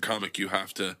time as a comic,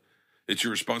 it's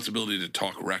your responsibility to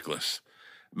talk reckless.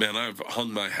 Man, I've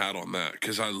hung my hat on that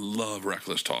because I love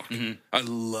reckless talk. Mm-hmm. I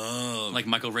love like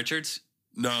Michael Richards.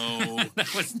 No, by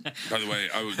the way,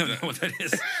 I don't know what that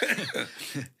is.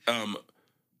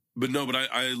 But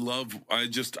I love.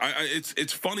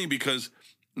 It's funny because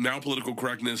now political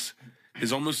correctness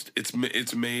is almost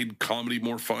it's made comedy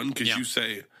more fun because you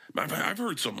say, I've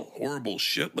heard some horrible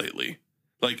shit lately,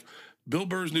 like. Bill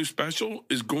Burr's new special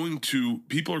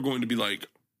people are going to be like,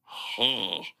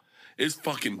 oh, it's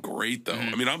fucking great though.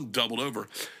 I mean, I'm doubled over.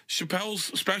 Chappelle's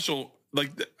special, like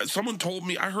someone told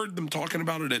me, I heard them talking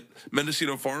about it at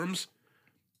Mendocino Farms.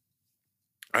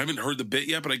 I haven't heard the bit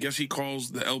yet, but I guess he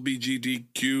calls the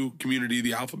LGBTQ community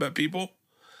the alphabet people.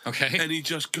 Okay. And he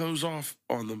just goes off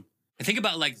on them. And think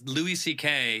about like Louis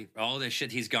C.K., all the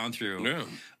shit he's gone through,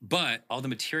 but all the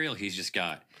material he's just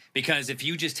got. Because if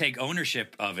you just take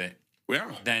ownership of it,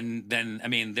 then I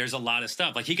mean, there's a lot of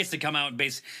stuff. Like he gets to come out and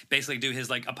basically do his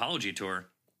like apology tour.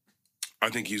 I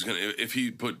think he's gonna. If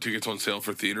he put tickets on sale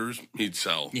for theaters, he'd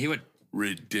sell. He would.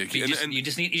 Ridiculous. You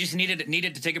just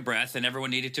needed to take a breath, and everyone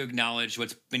needed to acknowledge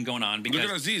what's been going on. Because look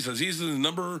at Aziz. Aziz is the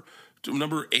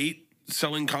number 8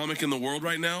 selling comic in the world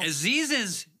right now.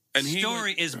 Aziz's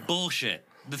story is bullshit.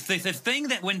 The thing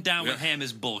that went down with him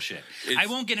is bullshit. I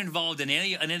won't get involved in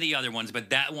any of the other ones, but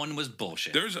that one was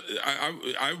bullshit.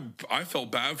 I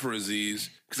felt bad for Aziz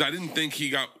because I don't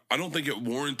think it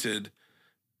warranted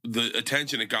the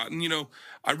attention it got. And,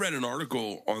 I read an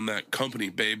article on that company,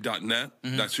 babe.net.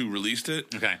 Mm-hmm. That's who released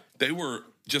it. Okay. They were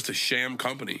just a sham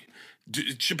company.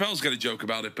 Chappelle's got a joke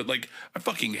about it, but like, I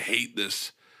fucking hate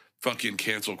this fucking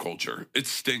cancel culture. It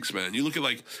stinks, man. You look at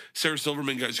like Sarah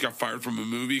Silverman, guys, got fired from a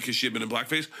movie because she had been in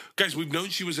blackface. Guys, we've known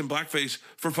she was in blackface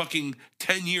for fucking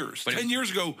 10 years. But 10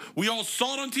 years ago, we all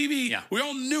saw it on TV. Yeah. We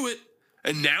all knew it.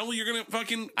 And now you're gonna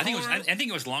fucking. I think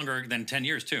it was longer than 10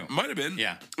 years too. Might have been.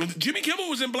 Yeah. Jimmy Kimmel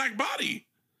was in Black Body.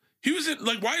 He was in,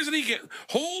 like, why isn't he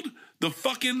hold the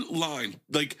fucking line?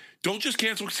 Like, don't just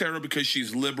cancel Sarah because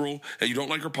she's liberal and you don't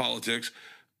like her politics.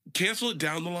 Cancel it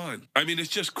down the line. I mean, it's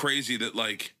just crazy that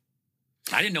like.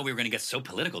 I didn't know we were going to get so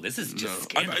political. This is just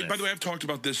scandalous. By the way, I've talked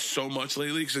about this so much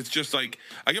lately because it's just like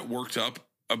I get worked up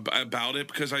about it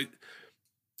because I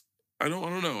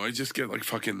don't know. I just get like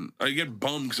I get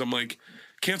bummed because I'm like,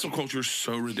 cancel culture is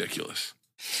so ridiculous.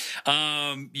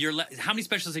 How many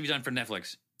specials have you done for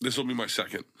Netflix? This will be my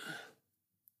second.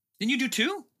 Didn't you do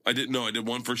 2? I did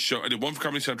one for show. I did one for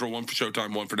Comedy Central, one for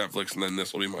Showtime, one for Netflix, and then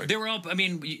this will be mine. They were all. I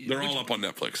mean, they're all up on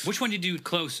Netflix. Which one did you do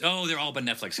close? Oh, they're all up on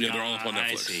Netflix. Yeah, they're all up on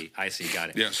Netflix. I see. Got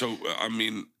it. Yeah. So I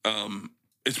mean,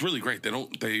 it's really great.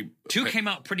 They 2 came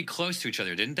out pretty close to each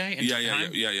other, didn't they? Yeah.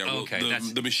 Oh, well, okay.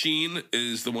 The Machine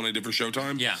is the one I did for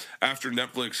Showtime. Yeah. After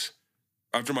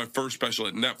my first special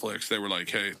at Netflix, they were like,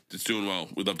 "Hey, it's doing well.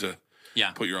 We'd love to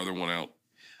put your other one out."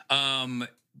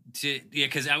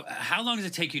 Because how long does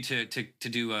it take you to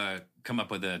do come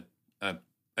up with a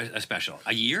special?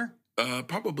 A year?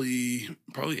 Probably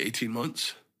 18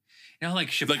 months. Like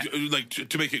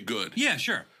to make it good. Yeah,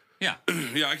 sure. Yeah.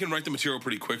 Yeah, I can write the material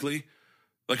pretty quickly.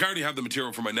 Like I already have the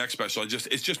material for my next special.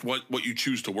 It's just what you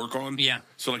choose to work on. Yeah.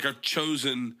 So like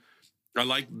I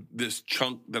like this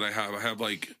chunk that I have. I have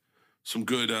like some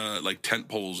good like tent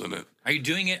poles in it. Are you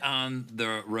doing it on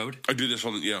the road? I do this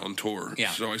on tour. Yeah.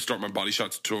 So I start my Body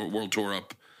Shots tour, world tour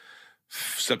up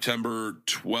September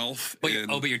 12th.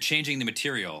 But you're changing the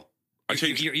material. I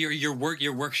changed. You're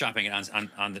workshopping it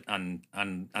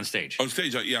on stage. On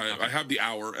stage, I have the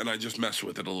hour, and I just mess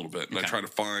with it a little bit, and I try to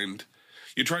find.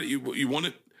 You want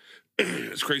it.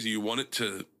 It's crazy. You want it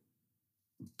to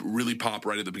really pop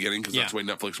right at the beginning because that's the way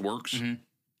Netflix works. Mm-hmm.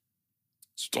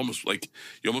 It's almost like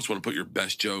you almost want to put your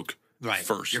best joke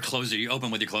first. Your closer. You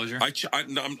open with your closer.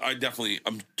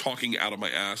 I'm talking out of my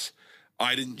ass.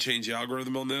 I didn't change the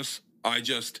algorithm on this. I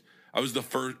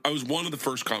was one of the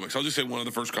first comics. I'll just say one of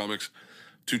the first comics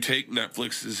to take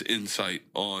Netflix's insight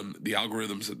on the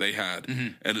algorithms that they had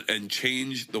and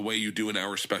change the way you do an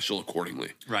hour special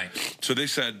accordingly. Right. So they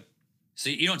said. So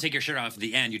you don't take your shirt off at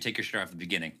the end. You take your shirt off at the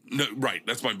beginning. No, right.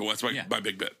 That's my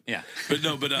big bit. Yeah. But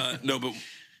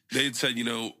they had said,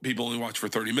 people only watch for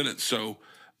 30 minutes. So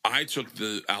I took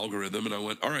the algorithm and I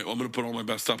went, all right, well, I'm going to put all my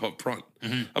best stuff up front.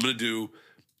 Mm-hmm. I'm going to do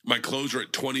my closer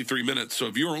at 23 minutes. So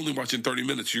if you're only watching 30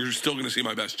 minutes, you're still going to see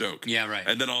my best joke. Yeah, right.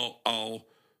 And then I'll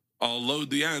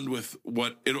load the end with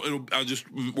what I'll just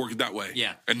work it that way.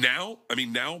 Yeah. And now,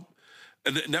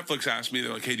 and Netflix asked me,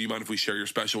 they're like, hey, do you mind if we share your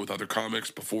special with other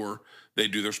comics before they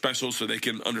do their specials so they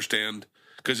can understand?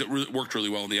 Because it worked really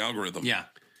well in the algorithm. Yeah.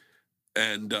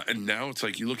 And now it's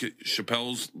like you look at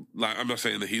Chappelle's. I'm not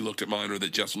saying that he looked at mine or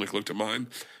that Jeselnik looked at mine.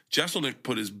 Jeselnik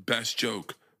put his best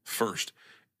joke first.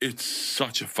 It's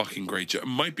such a fucking great joke. It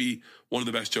might be one of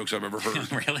the best jokes I've ever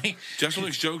heard. Really?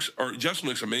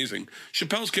 Jeselnik's amazing.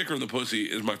 Chappelle's Kicker in the Pussy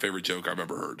is my favorite joke I've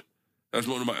ever heard. That's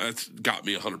got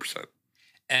me 100%.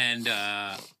 And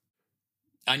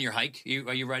on your hike,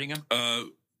 are you writing them?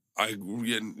 I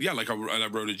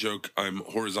wrote a joke. I'm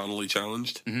horizontally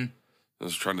challenged. Mm-hmm. I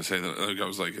was trying to say that. I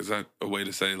was like, is that a way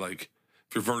to say, like,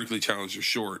 if you're vertically challenged, you're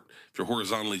short. If you're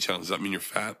horizontally challenged, does that mean you're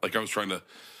fat? Like, I was trying to.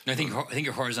 No, I think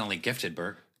you're horizontally gifted,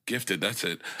 Bert. Gifted, that's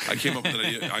it. I came up with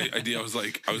an idea. I was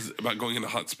about going into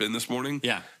hot spin this morning.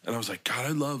 Yeah. And I was like, God, I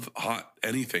love hot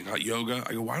yoga.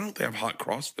 I go, why don't they have hot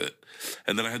CrossFit?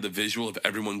 And then I had the visual of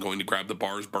everyone going to grab the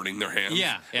bars, burning their hands.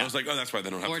 Yeah. And I was like, oh, that's why they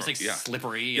don't have. Or it's like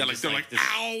slippery. Yeah, like they're like,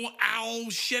 ow,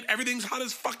 shit, everything's hot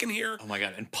as fucking here. Oh my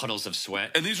God, and puddles of sweat.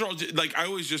 And these are all like I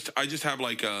just have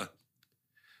like a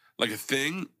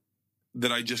thing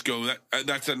that I just go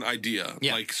that's an idea.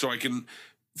 Yeah. Like so I can.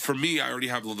 For me, I already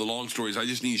have the long stories. I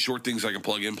just need short things I can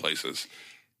plug in places.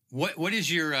 What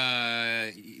is your?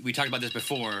 We talked about this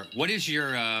before. What is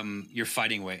your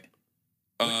fighting weight?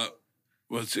 Well,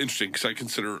 it's interesting because I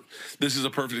consider this is a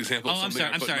perfect example. Of something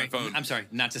I put in my phone. I'm sorry.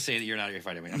 Not to say that you're not your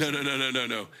fighting weight.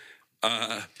 No.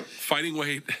 Fighting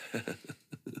weight.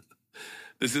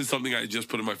 This is something I just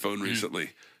put in my phone recently.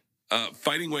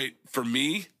 Fighting weight for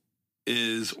me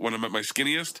is when I'm at my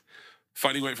skinniest.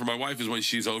 Fighting weight for my wife is when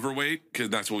she's overweight because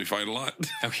that's when we fight a lot.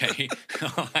 Okay.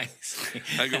 Oh, I see.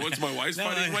 I go, what's my wife's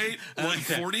fighting weight?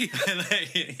 140?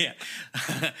 Yeah.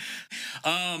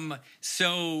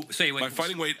 So my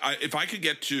fighting weight, if I could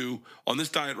get to, on this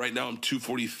diet right now, I'm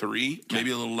 243,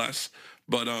 maybe a little less.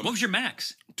 But what was your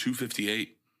max?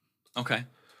 258. Okay.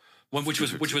 Which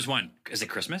was when? Is it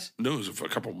Christmas? No, it was a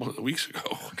couple weeks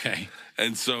ago. Okay.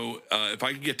 And so if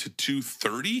I could get to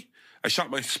 230, I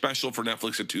shot my special for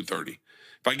Netflix at 230.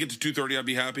 If I can get to 230, I'd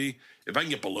be happy. If I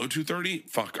can get below 230,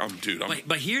 fuck,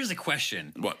 But here's the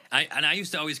question. What? I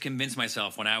used to always convince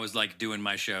myself when I was like doing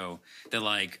my show that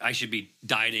like I should be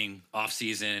dieting off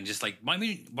season and just like why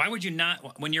would you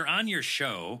not when you're on your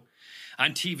show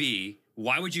on TV?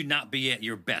 Why would you not be at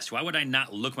your best? Why would I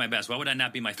not look my best? Why would I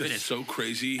not be my fittest? That's so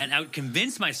crazy. And I would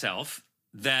convince myself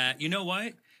that, you know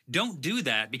what? Don't do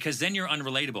that because then you're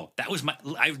unrelatable.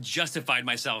 I justified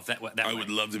myself that way. I would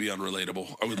love to be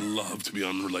unrelatable. I would love to be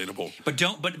unrelatable.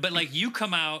 But like you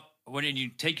come out when you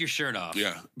take your shirt off.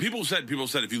 Yeah. People said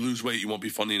if you lose weight, you won't be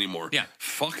funny anymore. Yeah.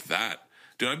 Fuck that.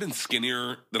 Dude, I've been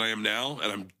skinnier than I am now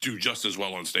and I'm do just as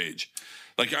well on stage.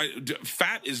 Like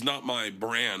fat is not my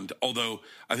brand, although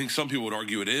I think some people would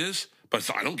argue it is. But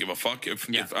I don't give a fuck if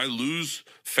I lose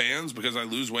fans because I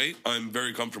lose weight. I'm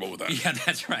very comfortable with that. Yeah,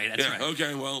 that's right. That's right.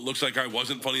 Okay. Well, it looks like I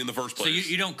wasn't funny in the first place. So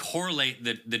you don't correlate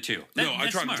the two. I'm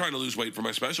trying to lose weight for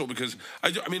my special because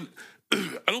I mean,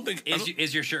 I don't think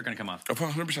is your shirt going to come off?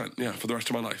 100%. Yeah, for the rest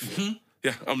of my life. Mm-hmm.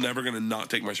 Yeah, I'm never going to not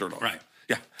take my shirt off. Right.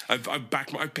 Yeah,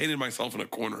 I've painted myself in a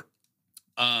corner.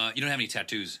 You don't have any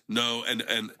tattoos. No,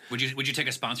 and would you take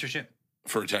a sponsorship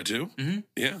for a tattoo? Mm-hmm.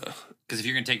 Yeah, because if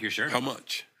you're going to take your shirt, how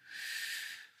much?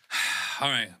 All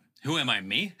right. Who am I?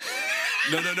 Me?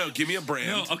 No. Give me a brand.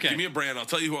 No, okay. Give me a brand. I'll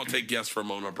tell you who I'll take yes for a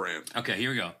moment brand. Okay, here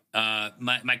we go.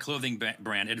 My clothing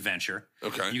brand, Adventure.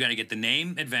 Okay. You got to get the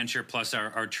name Adventure plus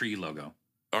our tree logo.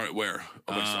 All right, where?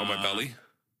 On my belly?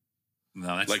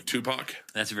 No, that's like Tupac.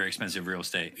 That's a very expensive real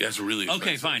estate. Yeah, it's really expensive.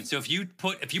 Okay, fine. So if you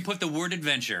put the word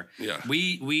adventure,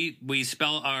 we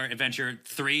spell our adventure.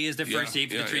 3 is the first E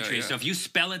for the tree. So if you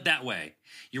spell it that way,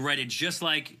 you write it just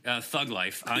like Thug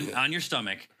Life on your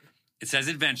stomach. It says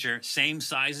adventure, same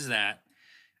size as that.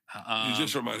 You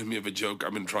just reminded me of a joke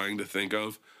I've been trying to think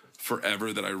of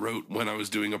forever that I wrote when I was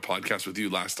doing a podcast with you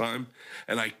last time,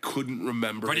 and I couldn't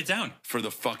remember. Write it down. For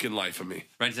the fucking life of me.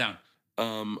 Write it down.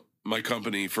 My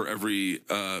company, for every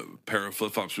pair of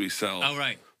flip-flops we sell,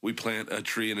 we plant a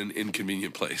tree in an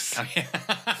inconvenient place. Oh, yeah.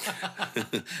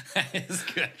 That is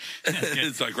good.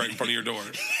 It's like right in front of your door.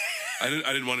 I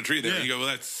didn't want a tree there. Yeah. You go,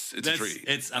 well, it's a tree.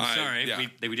 I'm sorry. Yeah.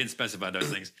 We didn't specify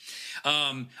those things.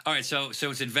 All right. So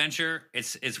it's adventure.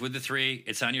 It's with the 3.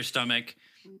 It's on your stomach.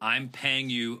 I'm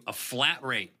paying you a flat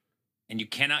rate, and you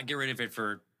cannot get rid of it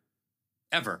for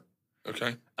ever.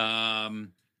 Okay.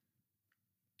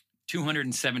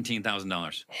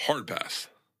 $217,000. Hard pass.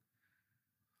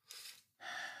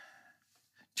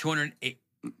 208.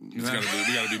 We got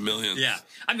to be millions. Yeah.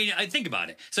 I mean, I think about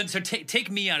it. So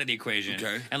take me out of the equation,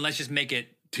 and let's just make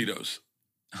it Tito's.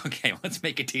 Okay, let's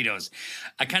make it Tito's.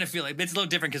 I kind of feel like it's a little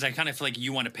different because I kind of feel like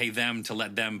you want to pay them to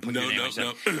let them put your name on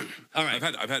stuff. No. All right.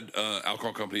 I've had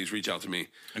alcohol companies reach out to me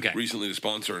recently to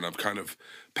sponsor, and I've kind of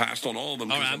passed on all of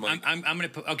them. All right, I'm going to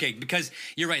put because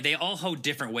you're right. They all hold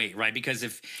different weight, right? Because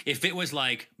if it was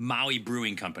like Maui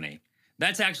Brewing Company,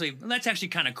 that's actually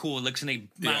kind of cool. It looks like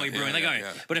Maui Brewing, all right.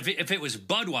 But if it was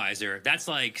Budweiser, that's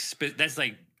like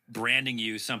branding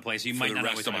you someplace you might not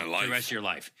always for the rest of your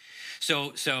life.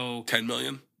 So 10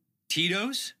 million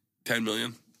Tito's. 10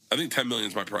 million. I think 10 million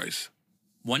is my price.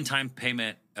 One-time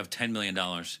payment of $10 million,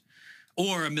 or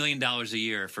 $1 million a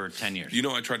year for 10 years. You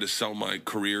know, I tried to sell my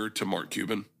career to Mark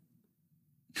Cuban.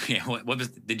 Yeah. What was?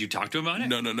 Did you talk to him about it?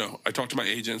 No. I talked to my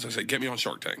agents. I said, "Get me on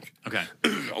Shark Tank." Okay.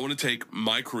 I want to take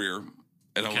my career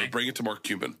and I want to bring it to Mark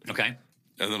Cuban. Okay.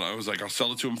 And then I was like, I'll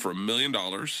sell it to him for $1 million.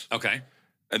 Okay.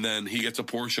 And then he gets a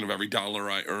portion of every dollar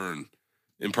I earn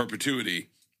in perpetuity.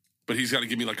 But he's got to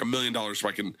give me like $1 million so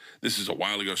I can, this is a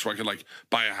while ago, so I can like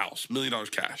buy a house, $1 million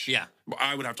cash. Yeah.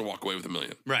 I would have to walk away with $1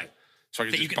 million. Right. So I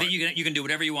can you can do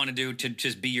whatever you want to do to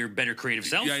just be your better creative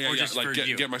self. Yeah. Just like for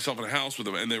get myself in a house with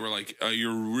them. And they were like,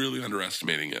 you're really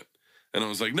underestimating it. And I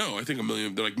was like, no, I think $1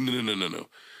 million. They're like, no.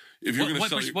 If you're going to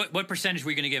sell what percentage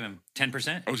were you going to give him?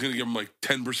 10%? I was going to give him like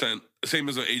 10%, same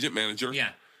as an agent manager.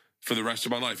 Yeah. For the rest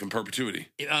of my life in perpetuity.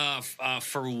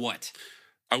 For what?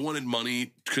 I wanted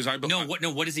money because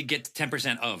what does he get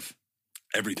 10% of?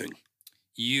 Everything.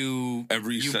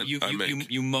 Every cent I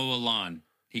make. You mow a lawn.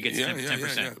 He gets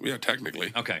 10%. Yeah,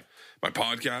 technically. Okay. My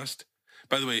podcast.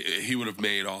 By the way, he would have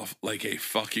made off like a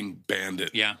fucking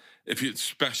bandit. Yeah.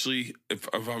 Especially if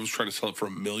I was trying to sell it for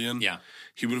 $1 million. Yeah.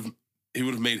 He would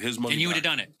have made his money. And you would have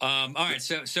done it. All right.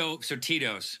 So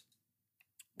Tito's.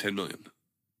 10 million.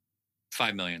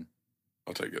 5 million.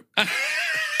 I'll take it. I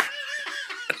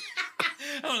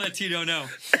want to let Tito know.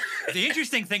 The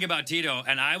interesting thing about Tito,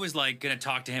 and I was like going to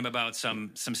talk to him about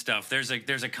some stuff. There's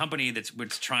a company that's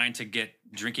trying to get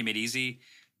Drinking Made Easy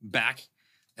back.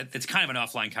 It's kind of an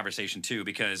offline conversation too,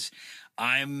 because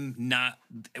I'm not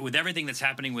with everything that's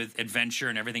happening with adventure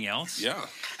and everything else. Yeah,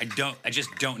 I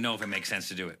just don't know if it makes sense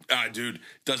to do it. Dude, it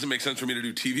doesn't make sense for me to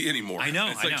do TV anymore. I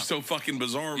know. It's like so fucking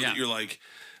bizarre that you're like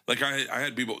I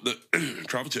had people, the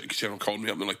Travel Channel called me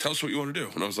up and they're like, tell us what you want to do.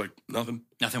 And I was like, nothing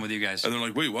with you guys. And they're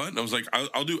like, wait, what? And I was like,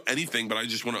 I'll do anything, but I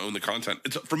just want to own the content.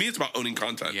 For me, it's about owning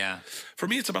content. Yeah. For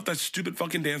me, it's about that stupid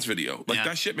fucking dance video. Like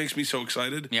that shit makes me so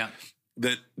excited. Yeah.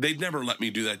 That they'd never let me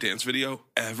do that dance video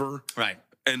ever. Right.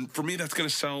 And for me, that's going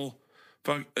to sell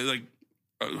like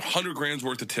 $100,000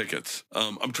 worth of tickets.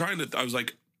 I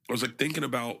was thinking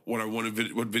about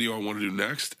what video I want to do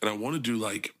next. And I want to do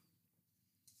like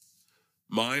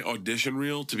my audition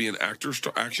reel to be an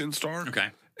action star.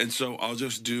 Okay. And so I'll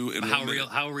just do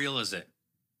how real is it?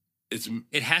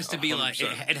 It has to be 100%. Like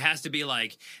it has to be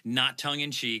like not tongue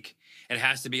in cheek. It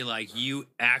has to be like you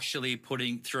actually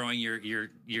throwing your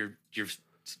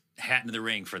hat into the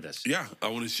ring for this. Yeah, I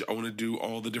want to do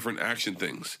all the different action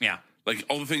things. Yeah. Like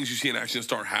all the things you see an action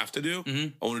star have to do. Mm-hmm.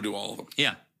 I want to do all of them.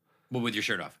 Yeah. Well, with your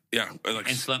shirt off. Yeah. Like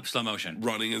in slow motion.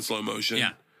 Running in slow motion.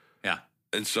 Yeah. Yeah.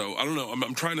 And so, I don't know.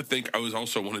 I'm trying to think. I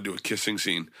also want to do a kissing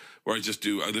scene where I just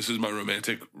do, this is my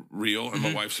romantic reel, and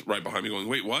my wife's right behind me going,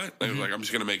 wait, what? And I was like, I'm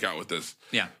just going to make out with this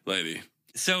lady.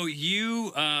 So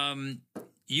you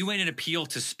went in appeal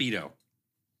to Speedo.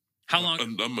 How long?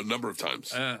 A number of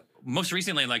times. Most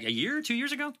recently, like a year, 2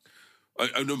 years ago?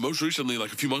 I know most recently,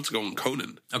 like a few months ago on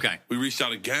Conan. Okay. We reached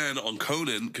out again on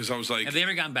Conan because I was like... Have they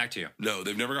ever gotten back to you? No,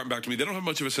 they've never gotten back to me. They don't have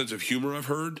much of a sense of humor, I've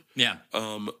heard. Yeah.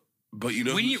 But you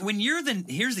know,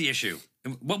 here's the issue.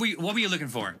 What were you looking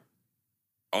for?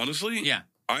 Honestly, yeah.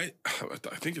 I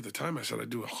think at the time I said I'd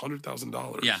do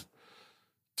 $100,000. Yeah.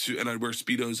 And I'd wear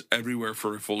Speedos everywhere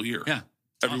for a full year. Yeah.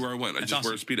 Everywhere awesome. I went, I just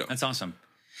wear a Speedo. That's awesome.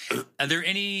 Are there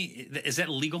any? Is that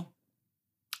legal?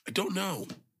 I don't know.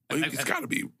 It's got to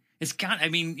be. It's got. I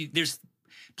mean, there's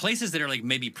places that are like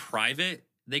maybe private.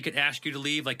 They could ask you to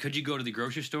leave. Like, could you go to the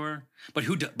grocery store? But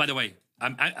who? By the way,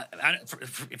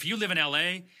 if you live in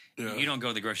LA, you don't go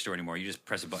to the grocery store anymore. You just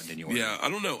press a button and you order. Yeah, I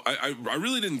don't know. I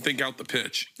really didn't think out the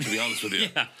pitch, to be honest with you.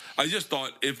 Yeah. I just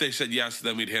thought if they said yes,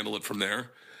 then we'd handle it from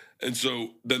there. And so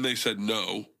then they said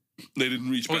no. They didn't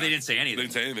reach back. Or they didn't say anything. They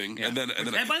didn't say anything. Yeah.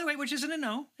 And by the way, which isn't a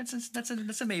no.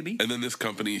 That's a maybe. And then this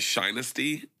company,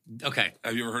 Shinesty. Okay.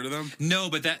 Have you ever heard of them? No,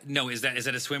 but is that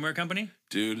a swimwear company?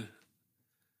 Dude,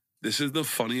 this is the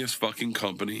funniest fucking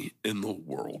company in the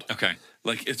world. Okay.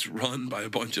 Like, it's run by a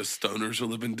bunch of stoners who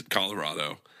live in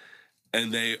Colorado.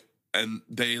 And they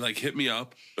like hit me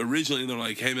up originally, and they're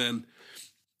like, hey man,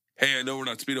 I know we're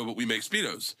not Speedo, but we make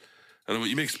Speedos. And I'm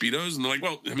like, you make Speedos? And they're like,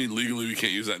 well, I mean, legally we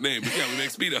can't use that name, but yeah, we make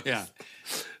Speedos. Yeah.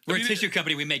 We're a tissue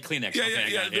company, we make Kleenex.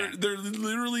 Yeah. They're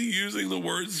literally using the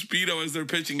word Speedo as they're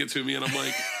pitching it to me, and I'm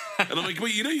like,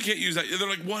 wait, you know you can't use that. And they're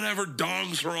like, whatever,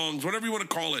 dongs, wrongs, whatever you want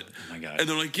to call it. Oh my God. And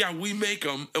they're like, yeah, we make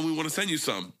them, and we want to send you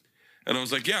some. And I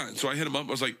was like, yeah. And so I hit them up.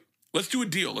 I was like, let's do a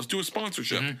deal. Let's do a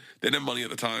sponsorship. Mm-hmm. They didn't have money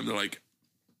at the time. They're like,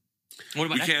 what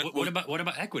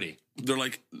about equity? They're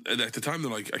like, at the time,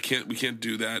 they're like, we can't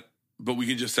do that, but we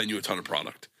can just send you a ton of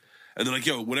product. And they're like,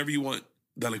 yo, whatever you want.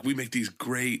 They're like, we make these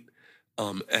great,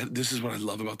 and this is what I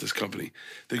love about this company.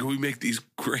 They go, we make these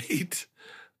great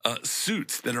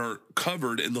suits that are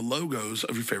covered in the logos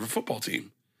of your favorite football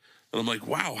team. And I'm like,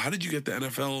 wow, how did you get the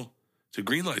NFL to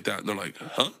greenlight that? And they're like,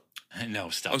 huh? No,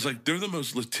 stop. I was like, they're the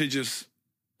most litigious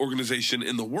organization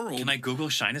in the world. Can I Google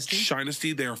Shinesty?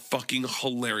 Shinesty, they are fucking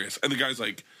hilarious. And the guy's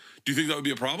like, do you think that would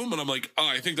be a problem? And I'm like,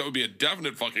 I think that would be a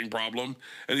definite fucking problem.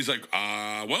 And he's like,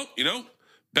 well,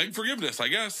 beg forgiveness, I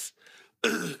guess.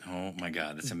 Oh my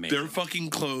God, that's amazing. Their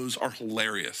fucking clothes are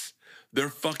hilarious. They're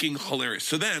fucking hilarious.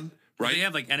 So then, right? They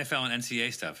have like NFL and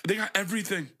NCAA stuff. They got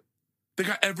everything.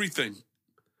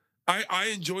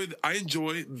 I enjoy, I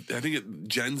think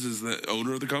Jens is the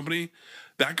owner of the company.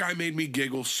 That guy made me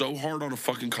giggle so hard on a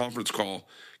fucking conference call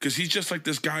because he's just like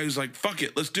this guy who's like, fuck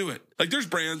it, let's do it. Like, there's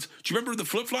brands. Do you remember the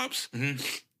flip-flops? Mm-hmm.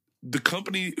 The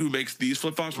company who makes these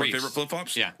flip-flops, my favorite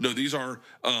flip-flops? Yeah. No, these are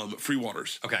Free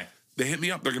Waters. Okay. They hit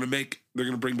me up. They're going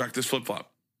to bring back this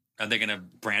flip-flop. Are they going to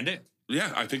brand it?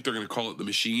 Yeah, I think they're going to call it the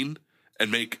Machine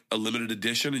and make a limited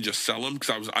edition and just sell them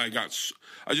because I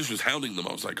just was hounding them.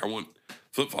 I was like, I want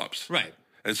flip-flops. Right.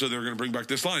 And so they're going to bring back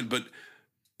this line, but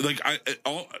like I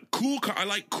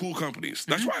like cool companies.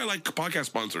 That's why I like podcast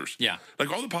sponsors. Yeah.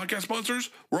 Like all the podcast sponsors,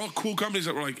 we're all cool companies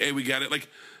that were like, hey, we get it. Like,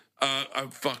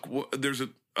 there's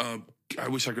I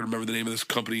wish I could remember the name of this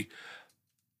company.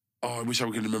 Oh, I wish I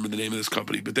could remember the name of this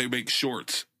company, but they make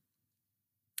shorts.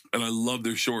 And I love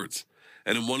their shorts.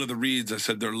 And in one of the reads, I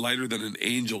said they're lighter than an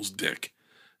angel's dick.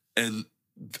 And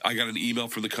I got an email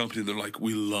from the company, and they're like,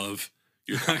 we love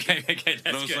your company. Okay, that's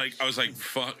and I was like,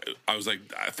 fuck. I was like,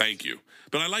 thank you.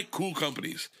 But I like cool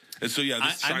companies. And so, yeah,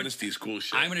 this Shinesty is cool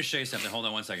shit. I'm going to show you something. Hold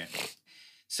on one second.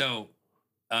 So,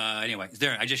 anyway,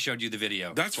 there, I just showed you the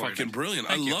video. That's fucking brilliant.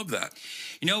 I love that.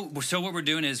 So what we're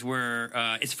doing is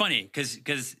it's funny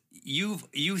because you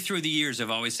through the years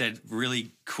have always said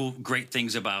really cool, great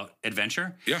things about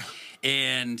adventure. Yeah.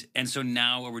 And so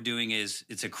now what we're doing is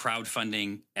it's a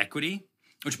crowdfunding equity,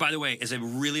 which, by the way, is a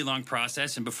really long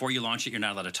process. And before you launch it, you're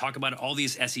not allowed to talk about it. All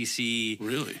these SEC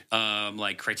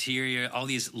like criteria, all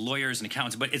these lawyers and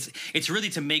accountants. But it's really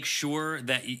to make sure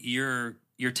that you're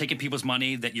taking people's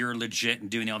money, that you're legit and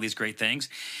doing all these great things.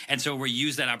 And so we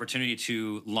use that opportunity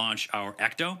to launch our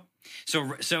Ecto.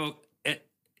 So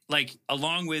like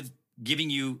along with giving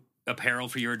you apparel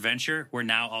for your adventure, we're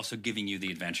now also giving you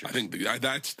the adventure. I think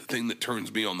that's the thing that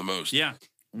turns me on the most. Yeah.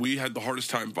 We had the hardest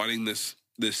time finding this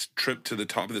trip to the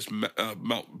top of this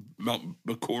Mount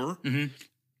Bacour. Mm-hmm.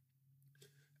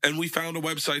 And we found a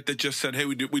website that just said, hey,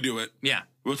 we do it. Yeah.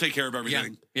 We'll take care of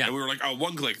everything. Yeah. And we were like, oh,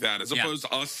 one click that, as opposed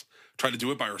to us trying to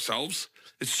do it by ourselves.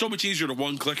 It's so much easier to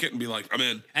one click it and be like, I'm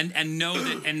in. And know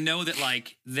that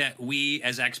like that we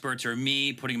as experts, or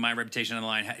me putting my reputation on the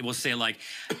line, will say like,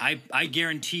 I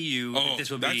guarantee you that this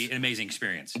will be an amazing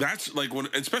experience. That's like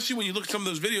especially when you look at some of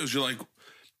those videos, you're like,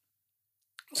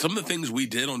 some of the things we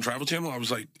did on Travel Channel, I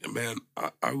was like, man,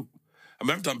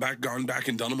 I've gone back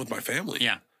and done them with my family.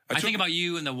 Yeah. I think about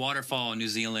you and the waterfall in New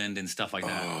Zealand and stuff like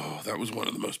that. Oh, that was one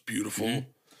of the most beautiful. Mm-hmm.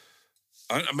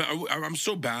 I'm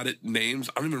so bad at names.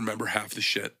 I don't even remember half the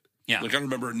shit. Yeah. Like I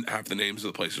remember half the names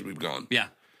of the places we've gone. Yeah.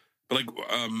 But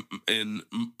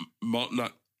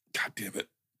not, God damn it.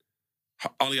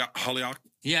 Haleakala.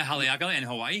 Yeah, Haleakala in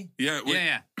Hawaii. Yeah. Wait,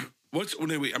 yeah.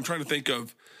 Wait, I'm trying to think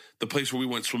of the place where we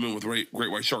went swimming with great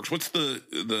white sharks. What's the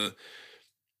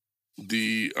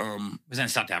Was that in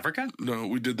South Africa? No,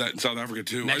 we did that in South Africa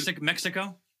too.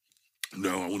 Mexico?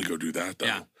 No, I want to go do that though.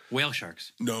 Yeah. Whale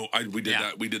sharks. No, we did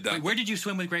that. We did that. Wait, where did you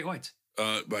swim with great whites?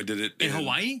 I did it in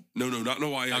Hawaii. No, not in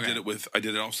Hawaii. Okay. I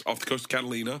did it off the coast of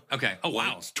Catalina. Okay. Oh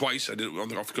wow. Twice I did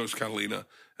it off the coast of Catalina,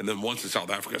 and then once in South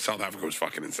Africa. South Africa was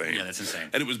fucking insane. Yeah, that's insane.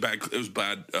 And it was bad. It was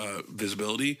bad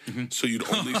visibility, so you'd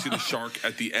only see the shark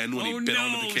at the end when he bit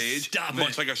onto the cage. Stop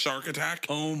much it. like a shark attack.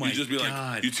 Oh my god. You'd just be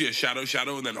like, you'd see a shadow,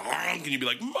 and then honk, and you'd be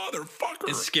like, motherfucker.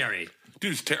 It's scary.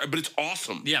 Dude, but it's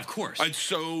awesome. Yeah, of course. I'd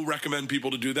so recommend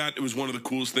people to do that. It was one of the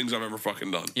coolest things I've ever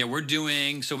fucking done. Yeah,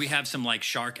 so we have some like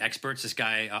shark experts. This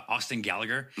guy, Austin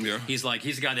Gallagher. Yeah. He's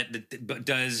the guy that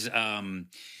does,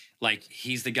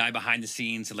 he's the guy behind the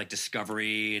scenes at like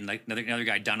Discovery, and like another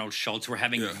guy, Donald Schultz. We're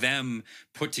having them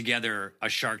put together a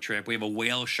shark trip. We have a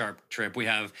whale shark trip. We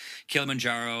have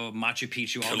Kilimanjaro, Machu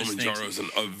Picchu, all these things. Kilimanjaro is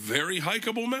a very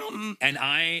hikeable mountain. And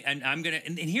I'm going to,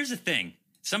 and here's the thing.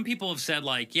 Some people have said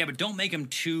like, yeah, but don't make them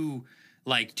too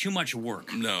much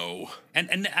work. No.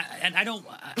 And I don't,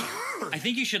 I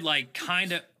think you should like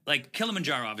kind of, like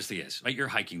Kilimanjaro obviously is, like you're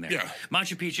hiking there. Yeah.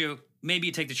 Machu Picchu, maybe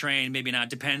you take the train, maybe not.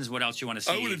 Depends what else you want to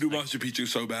see. I want to do Machu Picchu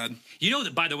so bad. You know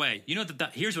that, by the way,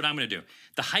 here's what I'm going to do.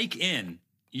 The hike in,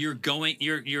 you're going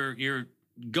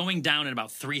down at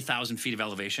about 3,000 feet of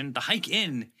elevation. The hike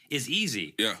in is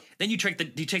easy. Yeah. Then you take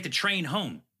the train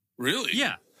home. Really?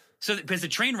 Yeah. So because the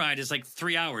train ride is like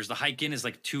 3 hours, the hike in is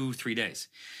like 2-3 days.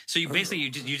 So you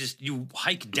basically you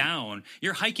hike down.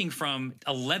 You're hiking from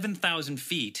 11,000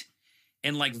 feet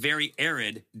and like very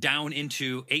arid down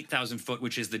into 8,000 foot,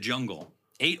 which is the jungle.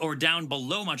 Or down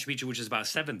below Machu Picchu, which is about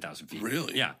 7,000 feet.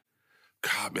 Really? Yeah.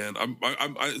 God, man,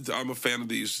 I'm a fan of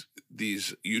these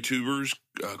YouTubers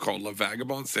called La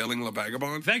Vagabond, Sailing La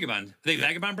Vagabond. Vagabond. Are they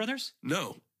Vagabond brothers?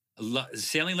 No.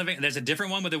 Sailing Living. There's a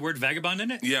different one with the word vagabond in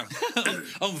it. Yeah.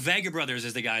 Vagabrothers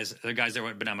is the guys that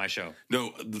have been on my show.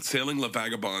 No, Sailing La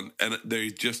Vagabond, and they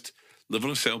just live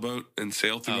on a sailboat and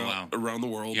sail around the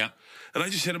world. Yeah. And I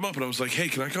just hit them up and I was like, hey,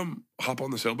 can I come hop on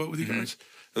the sailboat with you guys?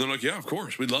 And they're like, yeah, of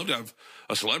course. We'd love to have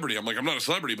a celebrity. I'm like, I'm not a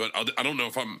celebrity, but I don't know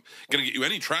if I'm going to get you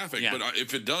any traffic. Yeah. But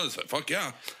if it does, fuck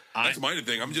yeah. That's my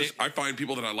thing. I find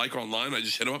people that I like online. I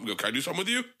just hit them up and go, can I do something with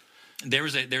you?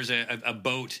 There's a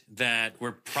boat that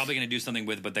we're probably going to do something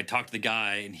with, but they talked to the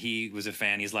guy and he was a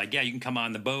fan. He's like, yeah, you can come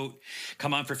on the boat,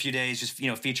 come on for a few days, just,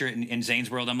 feature it in Zane's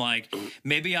World. I'm like,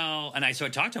 maybe so I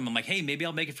talked to him. I'm like, hey, maybe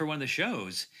I'll make it for one of the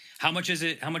shows. How much is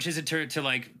it how much is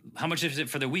it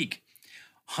for the week?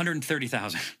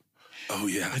 130,000. Oh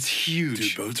yeah. That's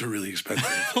huge. Dude, boats are really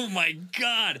expensive. Oh my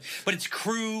God. But it's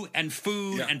crew and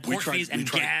food and port fees and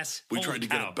gas. We tried to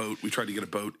get a boat. We tried to get a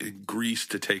boat in Greece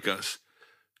to take us.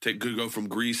 Go from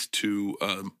Greece to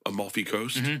Amalfi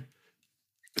Coast.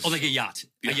 Mm-hmm. Like a yacht.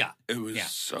 Yeah, a yacht. It was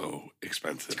so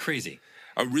expensive. It's crazy.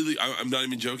 I'm not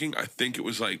even joking. I think it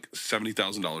was like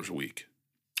 $70,000 a week.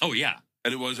 Oh yeah.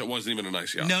 And it wasn't even a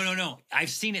nice yacht. No. I've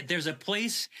seen it. There's a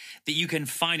place that you can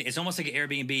find it. It's almost like an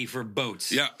Airbnb for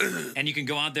boats. Yeah. And you can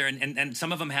go out there and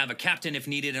some of them have a captain if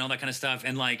needed and all that kind of stuff.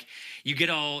 And like you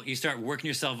start working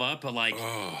yourself up, but like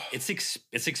it's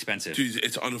expensive. Dude,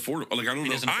 it's unaffordable. Like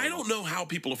I don't know how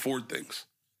people afford things.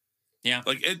 Yeah.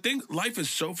 Like life is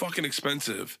so fucking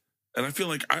expensive. And I feel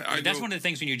like that's one of the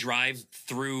things when you drive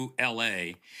through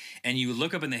LA and you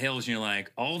look up in the hills and you're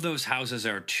like, all those houses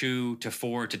are 2 to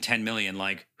 4 to 10 million.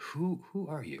 Like, who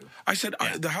are you? I said,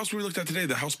 the house we looked at today,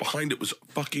 the house behind it was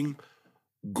fucking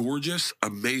gorgeous,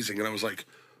 amazing. And I was like,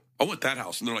 I want that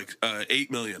house. And they're like, 8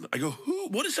 million. I go,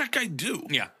 what does that guy do?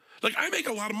 Yeah. Like, I make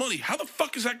a lot of money. How the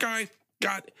fuck is that guy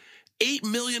got 8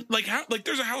 million? Like,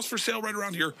 there's a house for sale right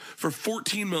around here for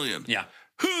 14 million. Yeah.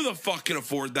 Who the fuck can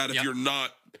afford that if you're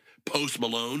not Post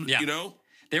Malone,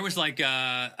 There was like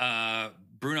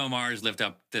Bruno Mars lived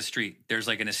up the street. There's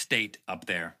like an estate up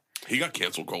there. He got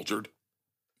cancel cultured.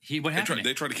 What happened?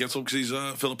 They tried to cancel him because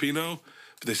he's Filipino,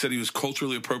 but they said he was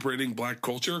culturally appropriating black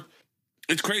culture.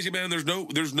 It's crazy, man.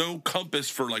 There's no compass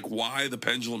for like why the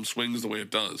pendulum swings the way it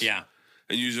does. Yeah.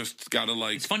 And you just gotta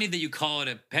like. It's funny that you call it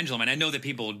a pendulum, and I know that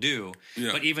people do.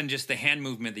 Yeah. But even just the hand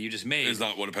movement that you just made is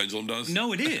not what a pendulum does.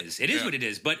 No, it is. It is what it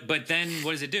is. But then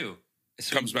what does it do? It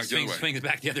comes back the other way. Swings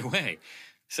back the other way.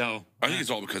 So I think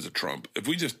it's all because of Trump. If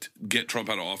we just get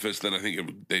Trump out of office, then I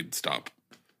think they'd stop.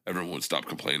 Everyone would stop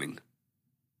complaining,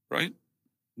 right?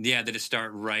 Yeah, did it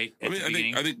start right at the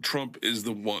beginning? I think Trump is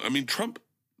the one. I mean, Trump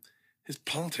his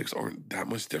politics aren't that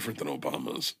much different than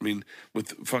Obama's. I mean,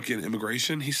 with fucking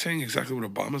immigration, he's saying exactly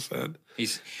what Obama said.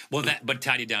 But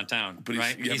tidy downtown, but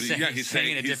right? He's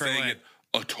saying it a different way.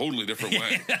 A totally different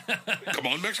way. Come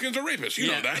on, Mexicans are rapists. You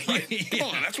know that. Right? Come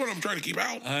on, that's what I'm trying to keep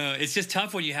out. It's just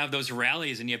tough when you have those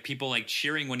rallies and you have people like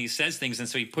cheering when he says things, and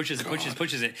so he pushes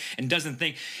it, and doesn't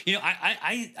think. You know,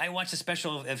 I watched a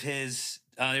special of his.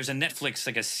 There's a Netflix,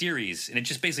 like a series, and it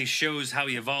just basically shows how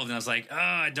he evolved. And I was like,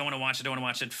 I don't want to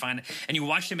watch it. Fine. And you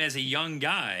watched him as a young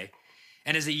guy,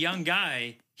 and as a young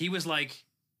guy, he was like,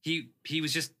 he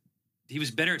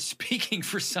was better at speaking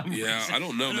for some reason. Yeah, I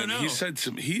don't know, man.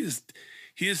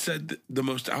 He has said the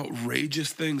most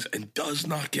outrageous things and does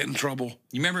not get in trouble.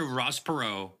 You remember Ross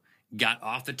Perot got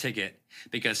off the ticket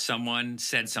because someone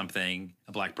said something,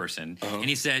 a black person, and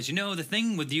he says, you know, the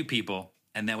thing with you people,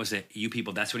 and that was it, you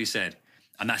people, that's what he said.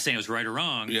 I'm not saying it was right or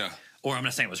wrong, or I'm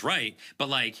not saying it was right, but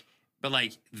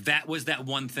that was that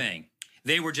one thing.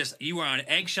 They were you were on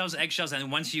eggshells,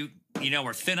 and once you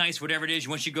or thin ice, whatever it is,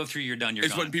 once you go through, you're done, It's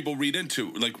gone. When people read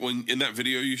into, like when in that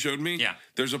video you showed me,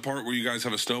 there's a part where you guys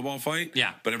have a snowball fight,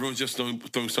 but everyone's just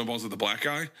throwing snowballs at the black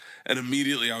guy, and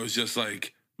immediately I was just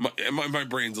like, my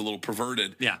brain's a little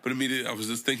perverted, but immediately I was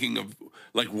just thinking of,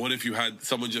 like, what if you had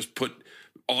someone just put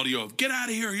audio of, get out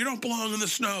of here, you don't belong in the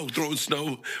snow, throwing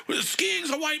snow, skiing's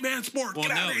a white man sport,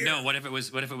 get out of here. What if it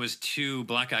was two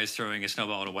black guys throwing a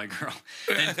snowball at a white girl?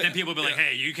 Then people would be like,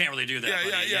 hey, you can't really do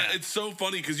that. Yeah. It's so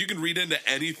funny because you can read into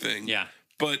anything. Yeah.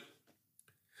 But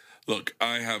look,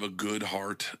 I have a good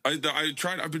heart. I've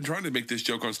been trying to make this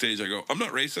joke on stage. I go, I'm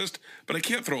not racist, but I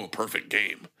can't throw a perfect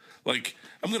game. Like,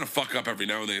 I'm going to fuck up every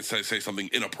now and then and say something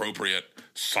inappropriate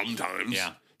sometimes.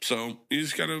 Yeah. So you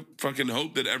just got to fucking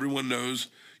hope that everyone knows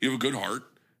you have a good heart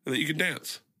and that you can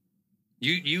dance.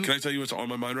 Can I tell you what's on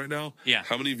my mind right now? Yeah.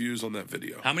 How many views on that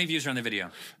video? How many views are on the video?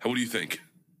 What do you think?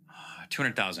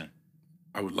 200,000.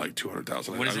 I would like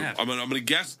 200,000. What does it have? I'm going to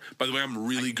guess. By the way, I'm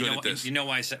really good at this. You know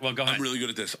why I said, well, go ahead. I'm really good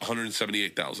at this.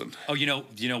 178,000. Oh, you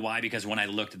know why? Because when I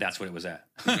looked, that's what it was at.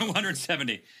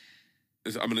 170.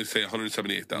 I'm going to say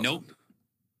 178,000. Nope.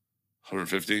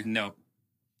 150? No.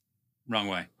 Wrong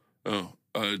way. Oh,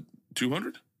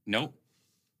 200? Nope.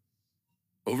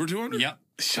 Over 200? Yep.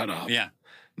 Shut up. Yeah.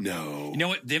 No. You know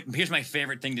what? Here's my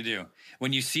favorite thing to do.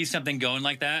 When you see something going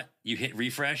like that, you hit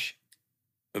refresh.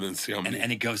 And then see how many.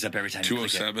 And it goes up every time.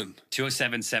 207.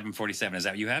 207, 747. Is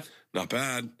that what you have? Not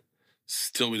bad.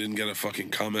 Still, we didn't get a fucking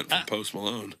comment from Post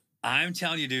Malone. I'm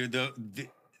telling you, dude,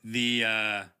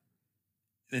 the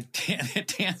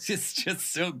dance is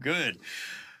just so good.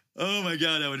 Oh my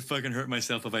God, I would fucking hurt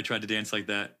myself if I tried to dance like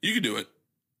that. You could do it.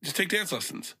 Just take dance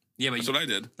lessons. Yeah, but that's what I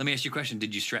did. Let me ask you a question.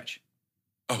 Did you stretch?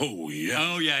 Oh, yeah.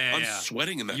 Oh, yeah. I'm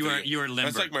sweating in that video. You are limber.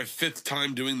 That's like my 5th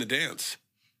time doing the dance.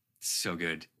 So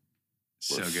good.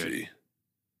 Let's good. See.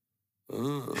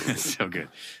 Oh. So good.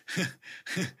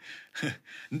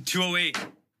 208.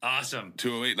 Awesome.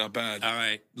 208, not bad. All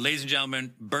right. Ladies and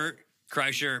gentlemen, Bert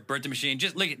Kreischer, Bert the Machine.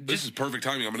 This is perfect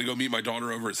timing. I'm going to go meet my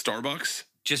daughter over at Starbucks.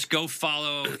 Just go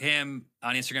follow him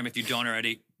on Instagram if you don't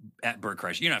already, at Bert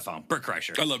Kreischer. You're not following Bert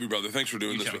Kreischer. I love you, brother. Thanks for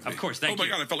doing this with me. Of course. Thank you. Oh,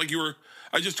 my God. I felt like you were...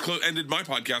 I just ended my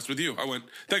podcast with you. I went,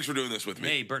 thanks for doing this with me.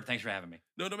 Hey, Bert, thanks for having me.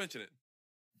 No, don't mention it.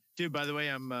 Dude, by the way,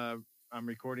 I'm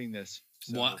recording this.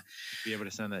 So what? Be able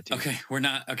to send that to you. Okay, we're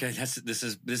not... Okay, this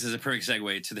is a perfect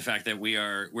segue to the fact that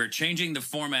we're changing the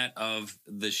format of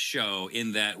the show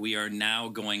in that we are now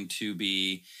going to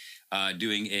be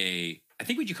doing a... I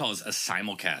think what you call is a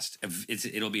simulcast.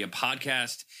 It'll be a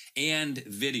podcast and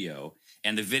video,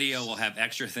 and the video will have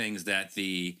extra things that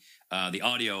the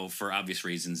audio, for obvious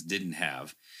reasons, didn't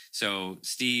have. So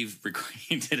Steve,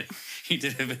 he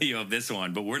did a video of this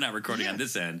one, but we're not recording on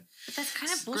this end. But that's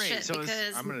kind of bullshit. So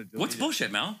because what's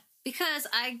bullshit, Mel? Because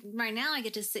right now I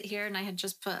get to sit here and I had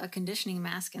just put a conditioning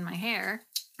mask in my hair.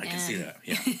 I can see that.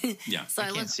 Yeah, yeah. So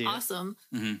I look awesome,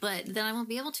 but then I won't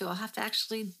be able to. I'll have to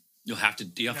actually. You'll have to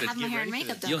have my hair and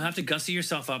makeup done. You'll have to gussy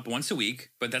yourself up once a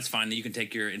week, but that's fine. That you can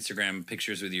take your Instagram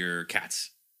pictures with your cats.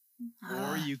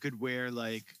 Or you could wear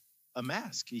like a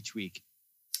mask each week.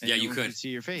 Yeah, you could see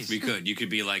your face. We could. You could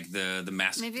be like the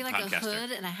mask. Maybe like podcaster. a hood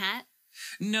and a hat.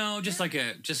 No, just like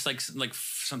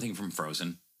something from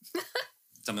Frozen.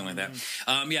 Something like that.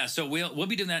 Yeah, so we'll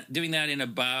be doing that in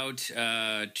about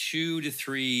 2 to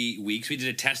 3 weeks. We did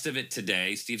a test of it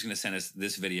today. Steve's going to send us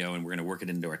this video, and we're going to work it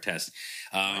into our test.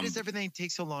 Why does everything take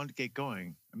so long to get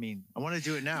going? I mean, I want to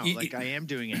do it now. I am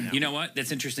doing it now. You know what?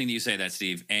 That's interesting that you say that,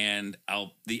 Steve. And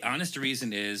the honest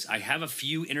reason is I have a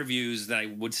few interviews that I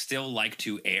would still like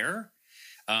to air.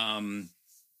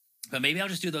 But maybe I'll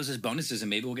just do those as bonuses, and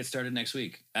maybe we'll get started next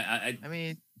week. I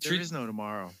mean, there is no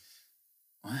tomorrow.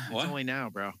 It's only now,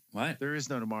 bro. What? There is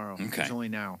no tomorrow. Okay. It's only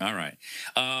now. All right.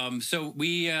 So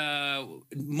we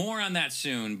more on that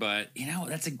soon, but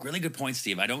that's a really good point,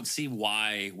 Steve. I don't see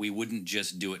why we wouldn't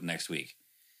just do it next week.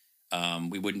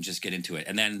 We wouldn't just get into it,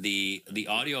 and then the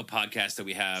audio podcast that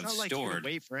we have it's not stored. Like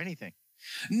wait for anything.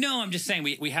 No, I'm just saying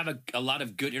we have a lot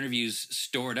of good interviews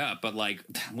stored up, but like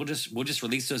we'll just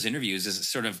release those interviews as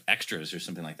sort of extras or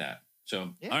something like that.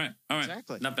 So all right,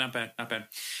 exactly. not bad.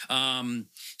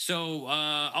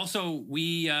 Also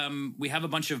we have a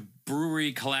bunch of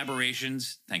brewery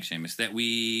collaborations. Thanks, Seamus. That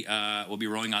we will be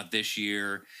rolling out this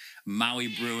year. Maui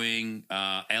Brewing,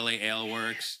 LA Ale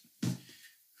Works.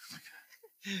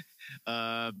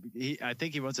 I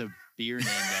think he wants a beer named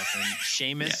after him.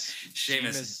 Seamus. Yeah.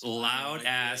 Seamus, loud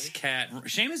ass cat.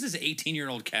 Seamus is an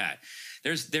 18-year-old cat.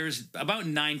 There's about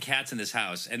 9 cats in this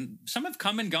house, and some have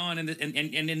come and gone. And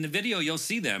in the video you'll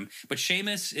see them. But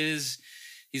Seamus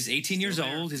he's 18 years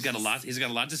old. He's got a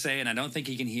lot to say, and I don't think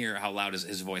he can hear how loud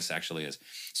his voice actually is.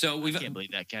 So I can't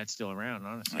believe that cat's still around,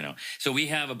 honestly. I know. So we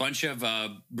have a bunch of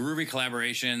brewery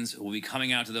collaborations. We'll be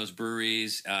coming out to those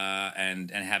breweries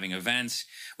and having events.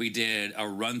 We did a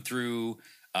run through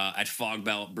at Fog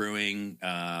Belt Brewing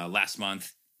last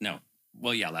month.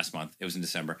 Last month. It was in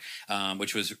December,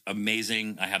 which was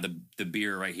amazing. I have the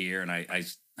beer right here, and I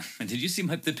did you see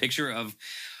the picture of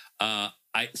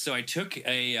I took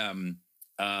a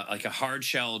like a hard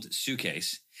shelled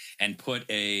suitcase and put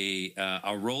a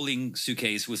rolling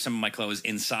suitcase with some of my clothes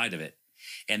inside of it.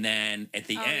 And then at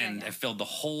the end, I filled the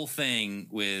whole thing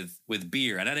with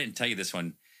beer. And I didn't tell you this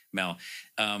one, Mel.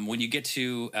 When you get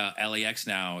to LAX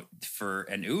now for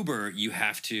an Uber, you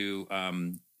have to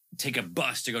take a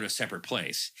bus to go to a separate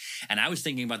place. And I was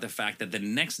thinking about the fact that the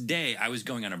next day I was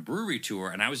going on a brewery tour,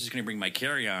 and I was just going to bring my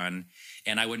carry-on,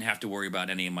 and I wouldn't have to worry about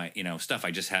any of my stuff.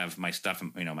 I just have my stuff,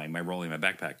 my roll in my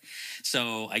backpack.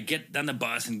 So I get on the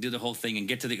bus and do the whole thing and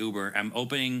get to the Uber. I'm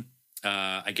opening.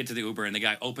 I get to the Uber, and the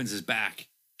guy opens his back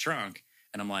trunk,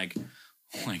 and I'm like,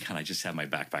 oh my God, I just have my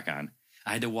backpack on.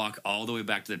 I had to walk all the way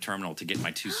back to the terminal to get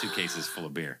my 2 suitcases full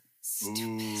of beer.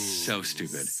 Stupid. So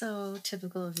stupid. So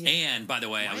typical of you. And by the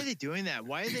way, why are they doing that?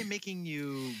 Why are they making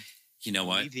you? You know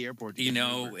what? Leave the airport.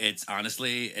 It's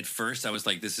honestly at first I was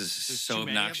like, "This is so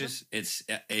obnoxious."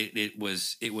 It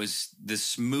was the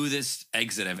smoothest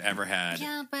exit I've ever had.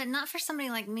 Yeah, but not for somebody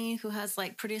like me who has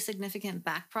like pretty significant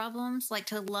back problems. Like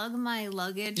to lug my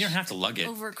luggage. You don't have to lug it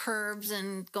over curbs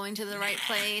and going to the right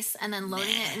place and then loading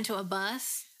it into a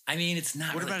bus. I mean, it's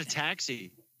not. What about a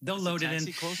taxi? They'll load it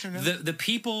in. Closer now? The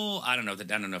people, I don't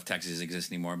know if taxis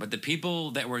exist anymore, but the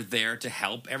people that were there to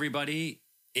help everybody,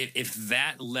 if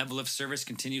that level of service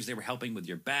continues, they were helping with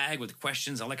your bag, with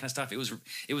questions, all that kind of stuff. It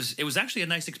was actually a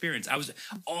nice experience. I was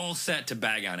all set to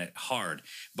bag on it hard,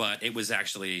 but it was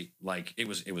actually like it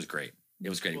was great. It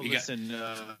was great. Well, listen,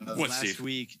 last Steve?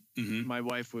 week, my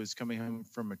wife was coming home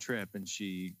from a trip, and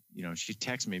she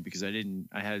texted me because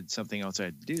I had something else I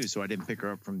had to do, so I didn't pick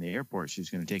her up from the airport. She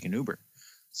was going to take an Uber.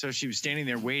 So she was standing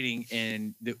there waiting,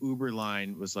 and the Uber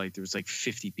line was like, there was like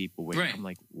 50 people waiting. Right. I'm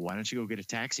like, why don't you go get a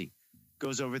taxi?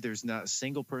 Goes over, there's not a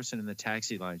single person in the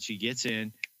taxi line. She gets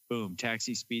in, boom,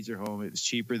 taxi speeds her home. It was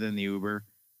cheaper than the Uber.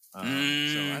 So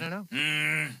I don't know.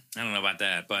 I don't know about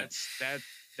that, but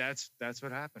that's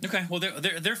what happened. Okay, well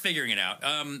they're figuring it out.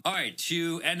 All right,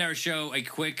 to end our show, a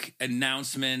quick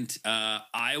announcement.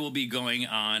 I will be going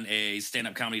on a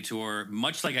stand-up comedy tour,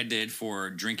 much like I did for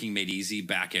Drinking Made Easy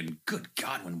back in, good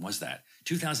God, when was that?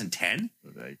 2010?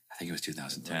 I think it was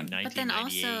 2010. But then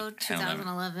also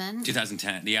 2011.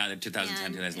 2010. Yeah,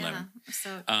 2010, 2011. Yeah,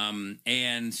 so.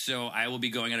 And so I will be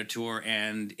going on a tour,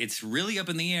 and it's really up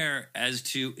in the air as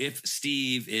to if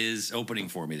Steve is opening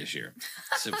for me this year.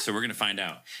 So we're going to find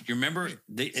out. You remember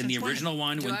in the original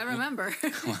one? Do I remember?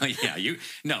 Well, yeah, you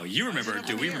remember.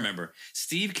 Do we remember?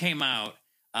 Steve came out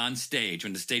on stage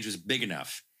when the stage was big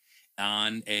enough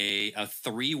on a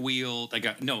 3-wheel, like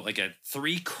a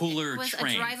 3-cooler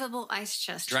train. A drivable ice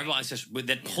chest. Drivable ice chest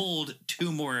that pulled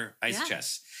 2 more ice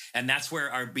chests. And that's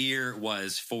where our beer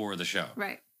was for the show.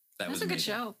 Right. That was a good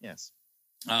show. Yes.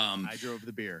 I drove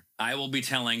the beer. I will be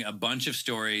telling a bunch of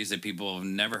stories that people have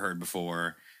never heard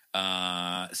before.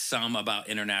 Some about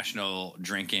international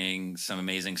drinking, some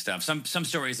amazing stuff. Some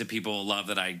stories that people love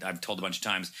that I've told a bunch of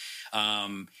times.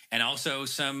 And also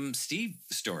some Steve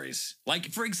stories.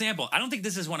 Like, for example, I don't think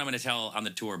this is one I'm going to tell on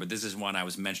the tour, but this is one I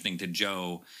was mentioning to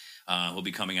Joe, who'll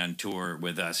be coming on tour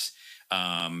with us.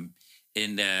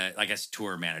 I guess,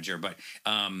 tour manager. But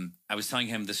I was telling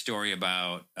him the story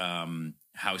about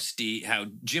how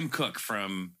Jim Cook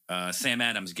from Sam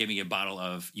Adams gave me a bottle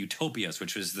of Utopias,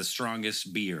 which was the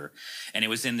strongest beer, and it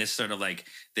was in this sort of like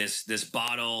this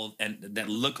bottle and that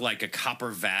looked like a copper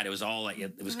vat. It was all like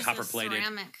it was copper plated.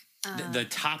 Ceramic. The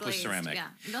top was ceramic. Yeah,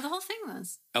 no, the whole thing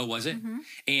was. Oh, was it? Mm-hmm.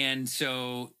 And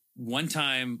so one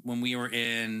time when we were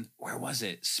in, where was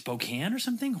it? Spokane or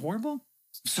something horrible.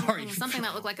 Sorry, something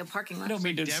that looked like a parking lot. I don't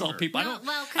mean to insult people. No,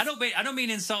 I don't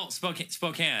mean insult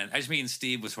Spokane. I just mean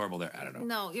Steve was horrible there. I don't know.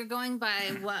 No, you're going by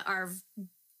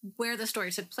where the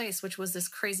story took place, which was this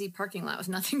crazy parking lot with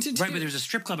nothing to do. Right, but there's a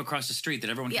strip club across the street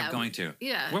that everyone kept going to.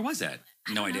 Yeah. Where was that?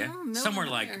 No idea. Somewhere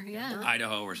like yeah.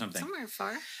 Idaho or something. Somewhere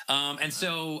far. And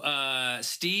so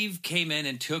Steve came in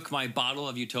and took my bottle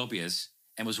of Utopias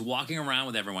and was walking around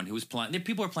with everyone who was playing.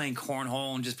 People were playing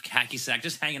cornhole and just hacky sack,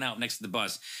 just hanging out next to the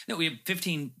bus. No, we had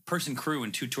 15-person crew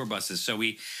and 2 tour buses. So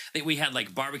we had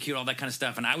like barbecue, all that kind of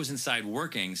stuff. And I was inside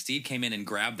working. Steve came in and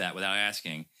grabbed that without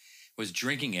asking, was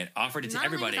drinking it, offered it to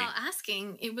everybody. Not without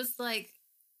asking. It was like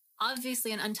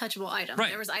obviously an untouchable item. Right.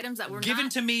 There was items that were given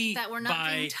to me that were not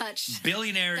by being touched.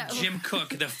 Billionaire Jim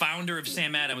Cook, the founder of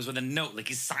Sam Adams, with a note, like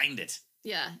he signed it.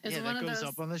 Yeah, it's one that of goes those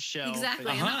up on the shelf.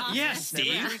 Exactly. Yeah,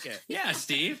 Steve. Yeah,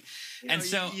 Steve. And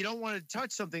so you don't want to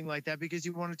touch something like that because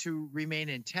you want it to remain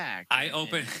intact. I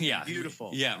open, yeah, beautiful.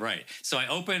 Yeah, right. So I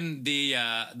open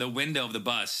the window of the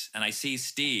bus and I see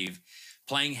Steve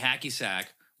playing hacky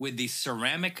sack with the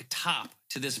ceramic top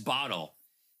to this bottle.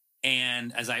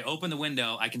 And as I open the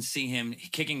window, I can see him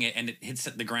kicking it and it hits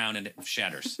the ground and it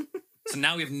shatters. So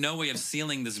now we have no way of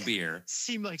sealing this beer.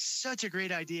 Seemed like such a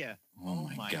great idea. Oh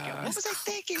my God. What was I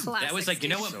thinking? Classic that was like, you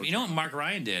know what Mark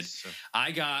Ryan did? So,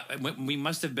 we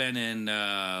must have been in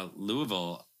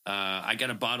Louisville. I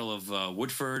got a bottle of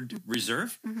Woodford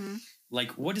Reserve. Mm-hmm.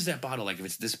 Like, what is that bottle like if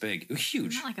it's this big? It was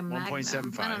huge. Not like a Magnum.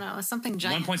 1.75. I don't know. It's something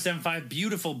giant. 1.75,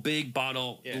 beautiful big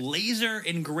bottle, laser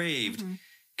engraved. Mm-hmm.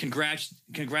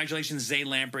 Congratulations, Zay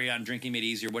Lamprey, on Drinking Made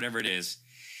Easier, whatever it is.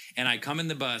 And I come in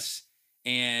the bus,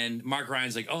 and Mark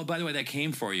Ryan's like, "Oh, by the way, that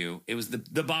came for you. It was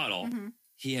the bottle. Mm-hmm.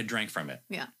 He had drank from it."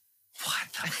 Yeah. What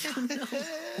the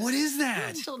What is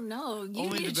that? I don't know. You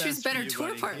Only need the to choose best better for you, tour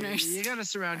buddy. partners. You got to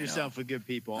surround yourself with good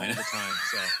people all the time.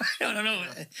 So I don't know.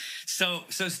 So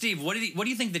Steve, what do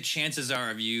you think the chances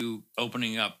are of you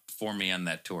opening up for me on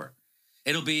that tour?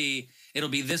 It'll be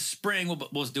this spring.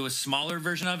 We'll do a smaller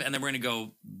version of it, and then we're going to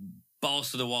go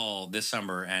balls to the wall this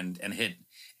summer and hit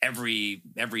every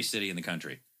city in the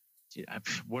country.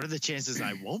 what are the chances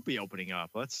I won't be opening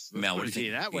up? Let's Mel, put it to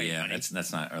you that way. Yeah, buddy.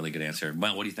 that's not a really good answer.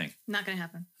 Mel, what do you think? Not going to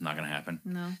happen. Not going to happen.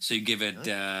 No. So you give it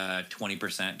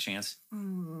 20% chance?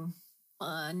 9?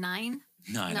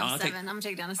 Nine. No, I'll 7. I'm going to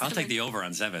take down a 7. I'll take the over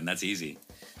on 7. That's easy.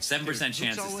 7%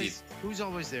 chance, Steve. Who's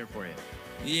always there for you?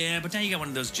 Yeah, but now you got one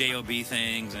of those JOB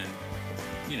things, and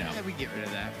you know. Yeah, we get rid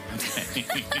of that. Okay.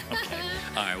 Okay.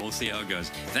 All right, we'll see how it goes.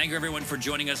 Thank you, everyone, for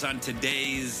joining us on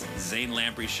today's Zane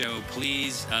Lamprey Show.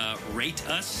 Please rate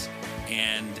us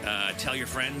and tell your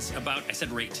friends about. I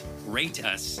said rate. Rate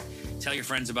us. Tell your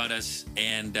friends about us,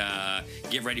 and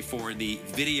get ready for the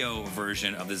video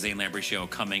version of the Zane Lamprey Show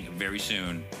coming very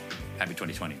soon. Happy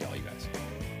 2020 to all you guys.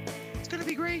 It's going to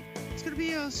be great. It's going to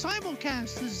be a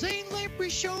simulcast. The Zane Lamprey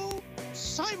Show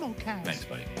simulcast. Thanks,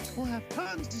 buddy. We'll have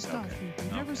tons of stuff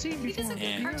you've never seen before. He does a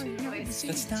good cartoon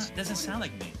voice. Doesn't sound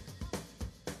like me.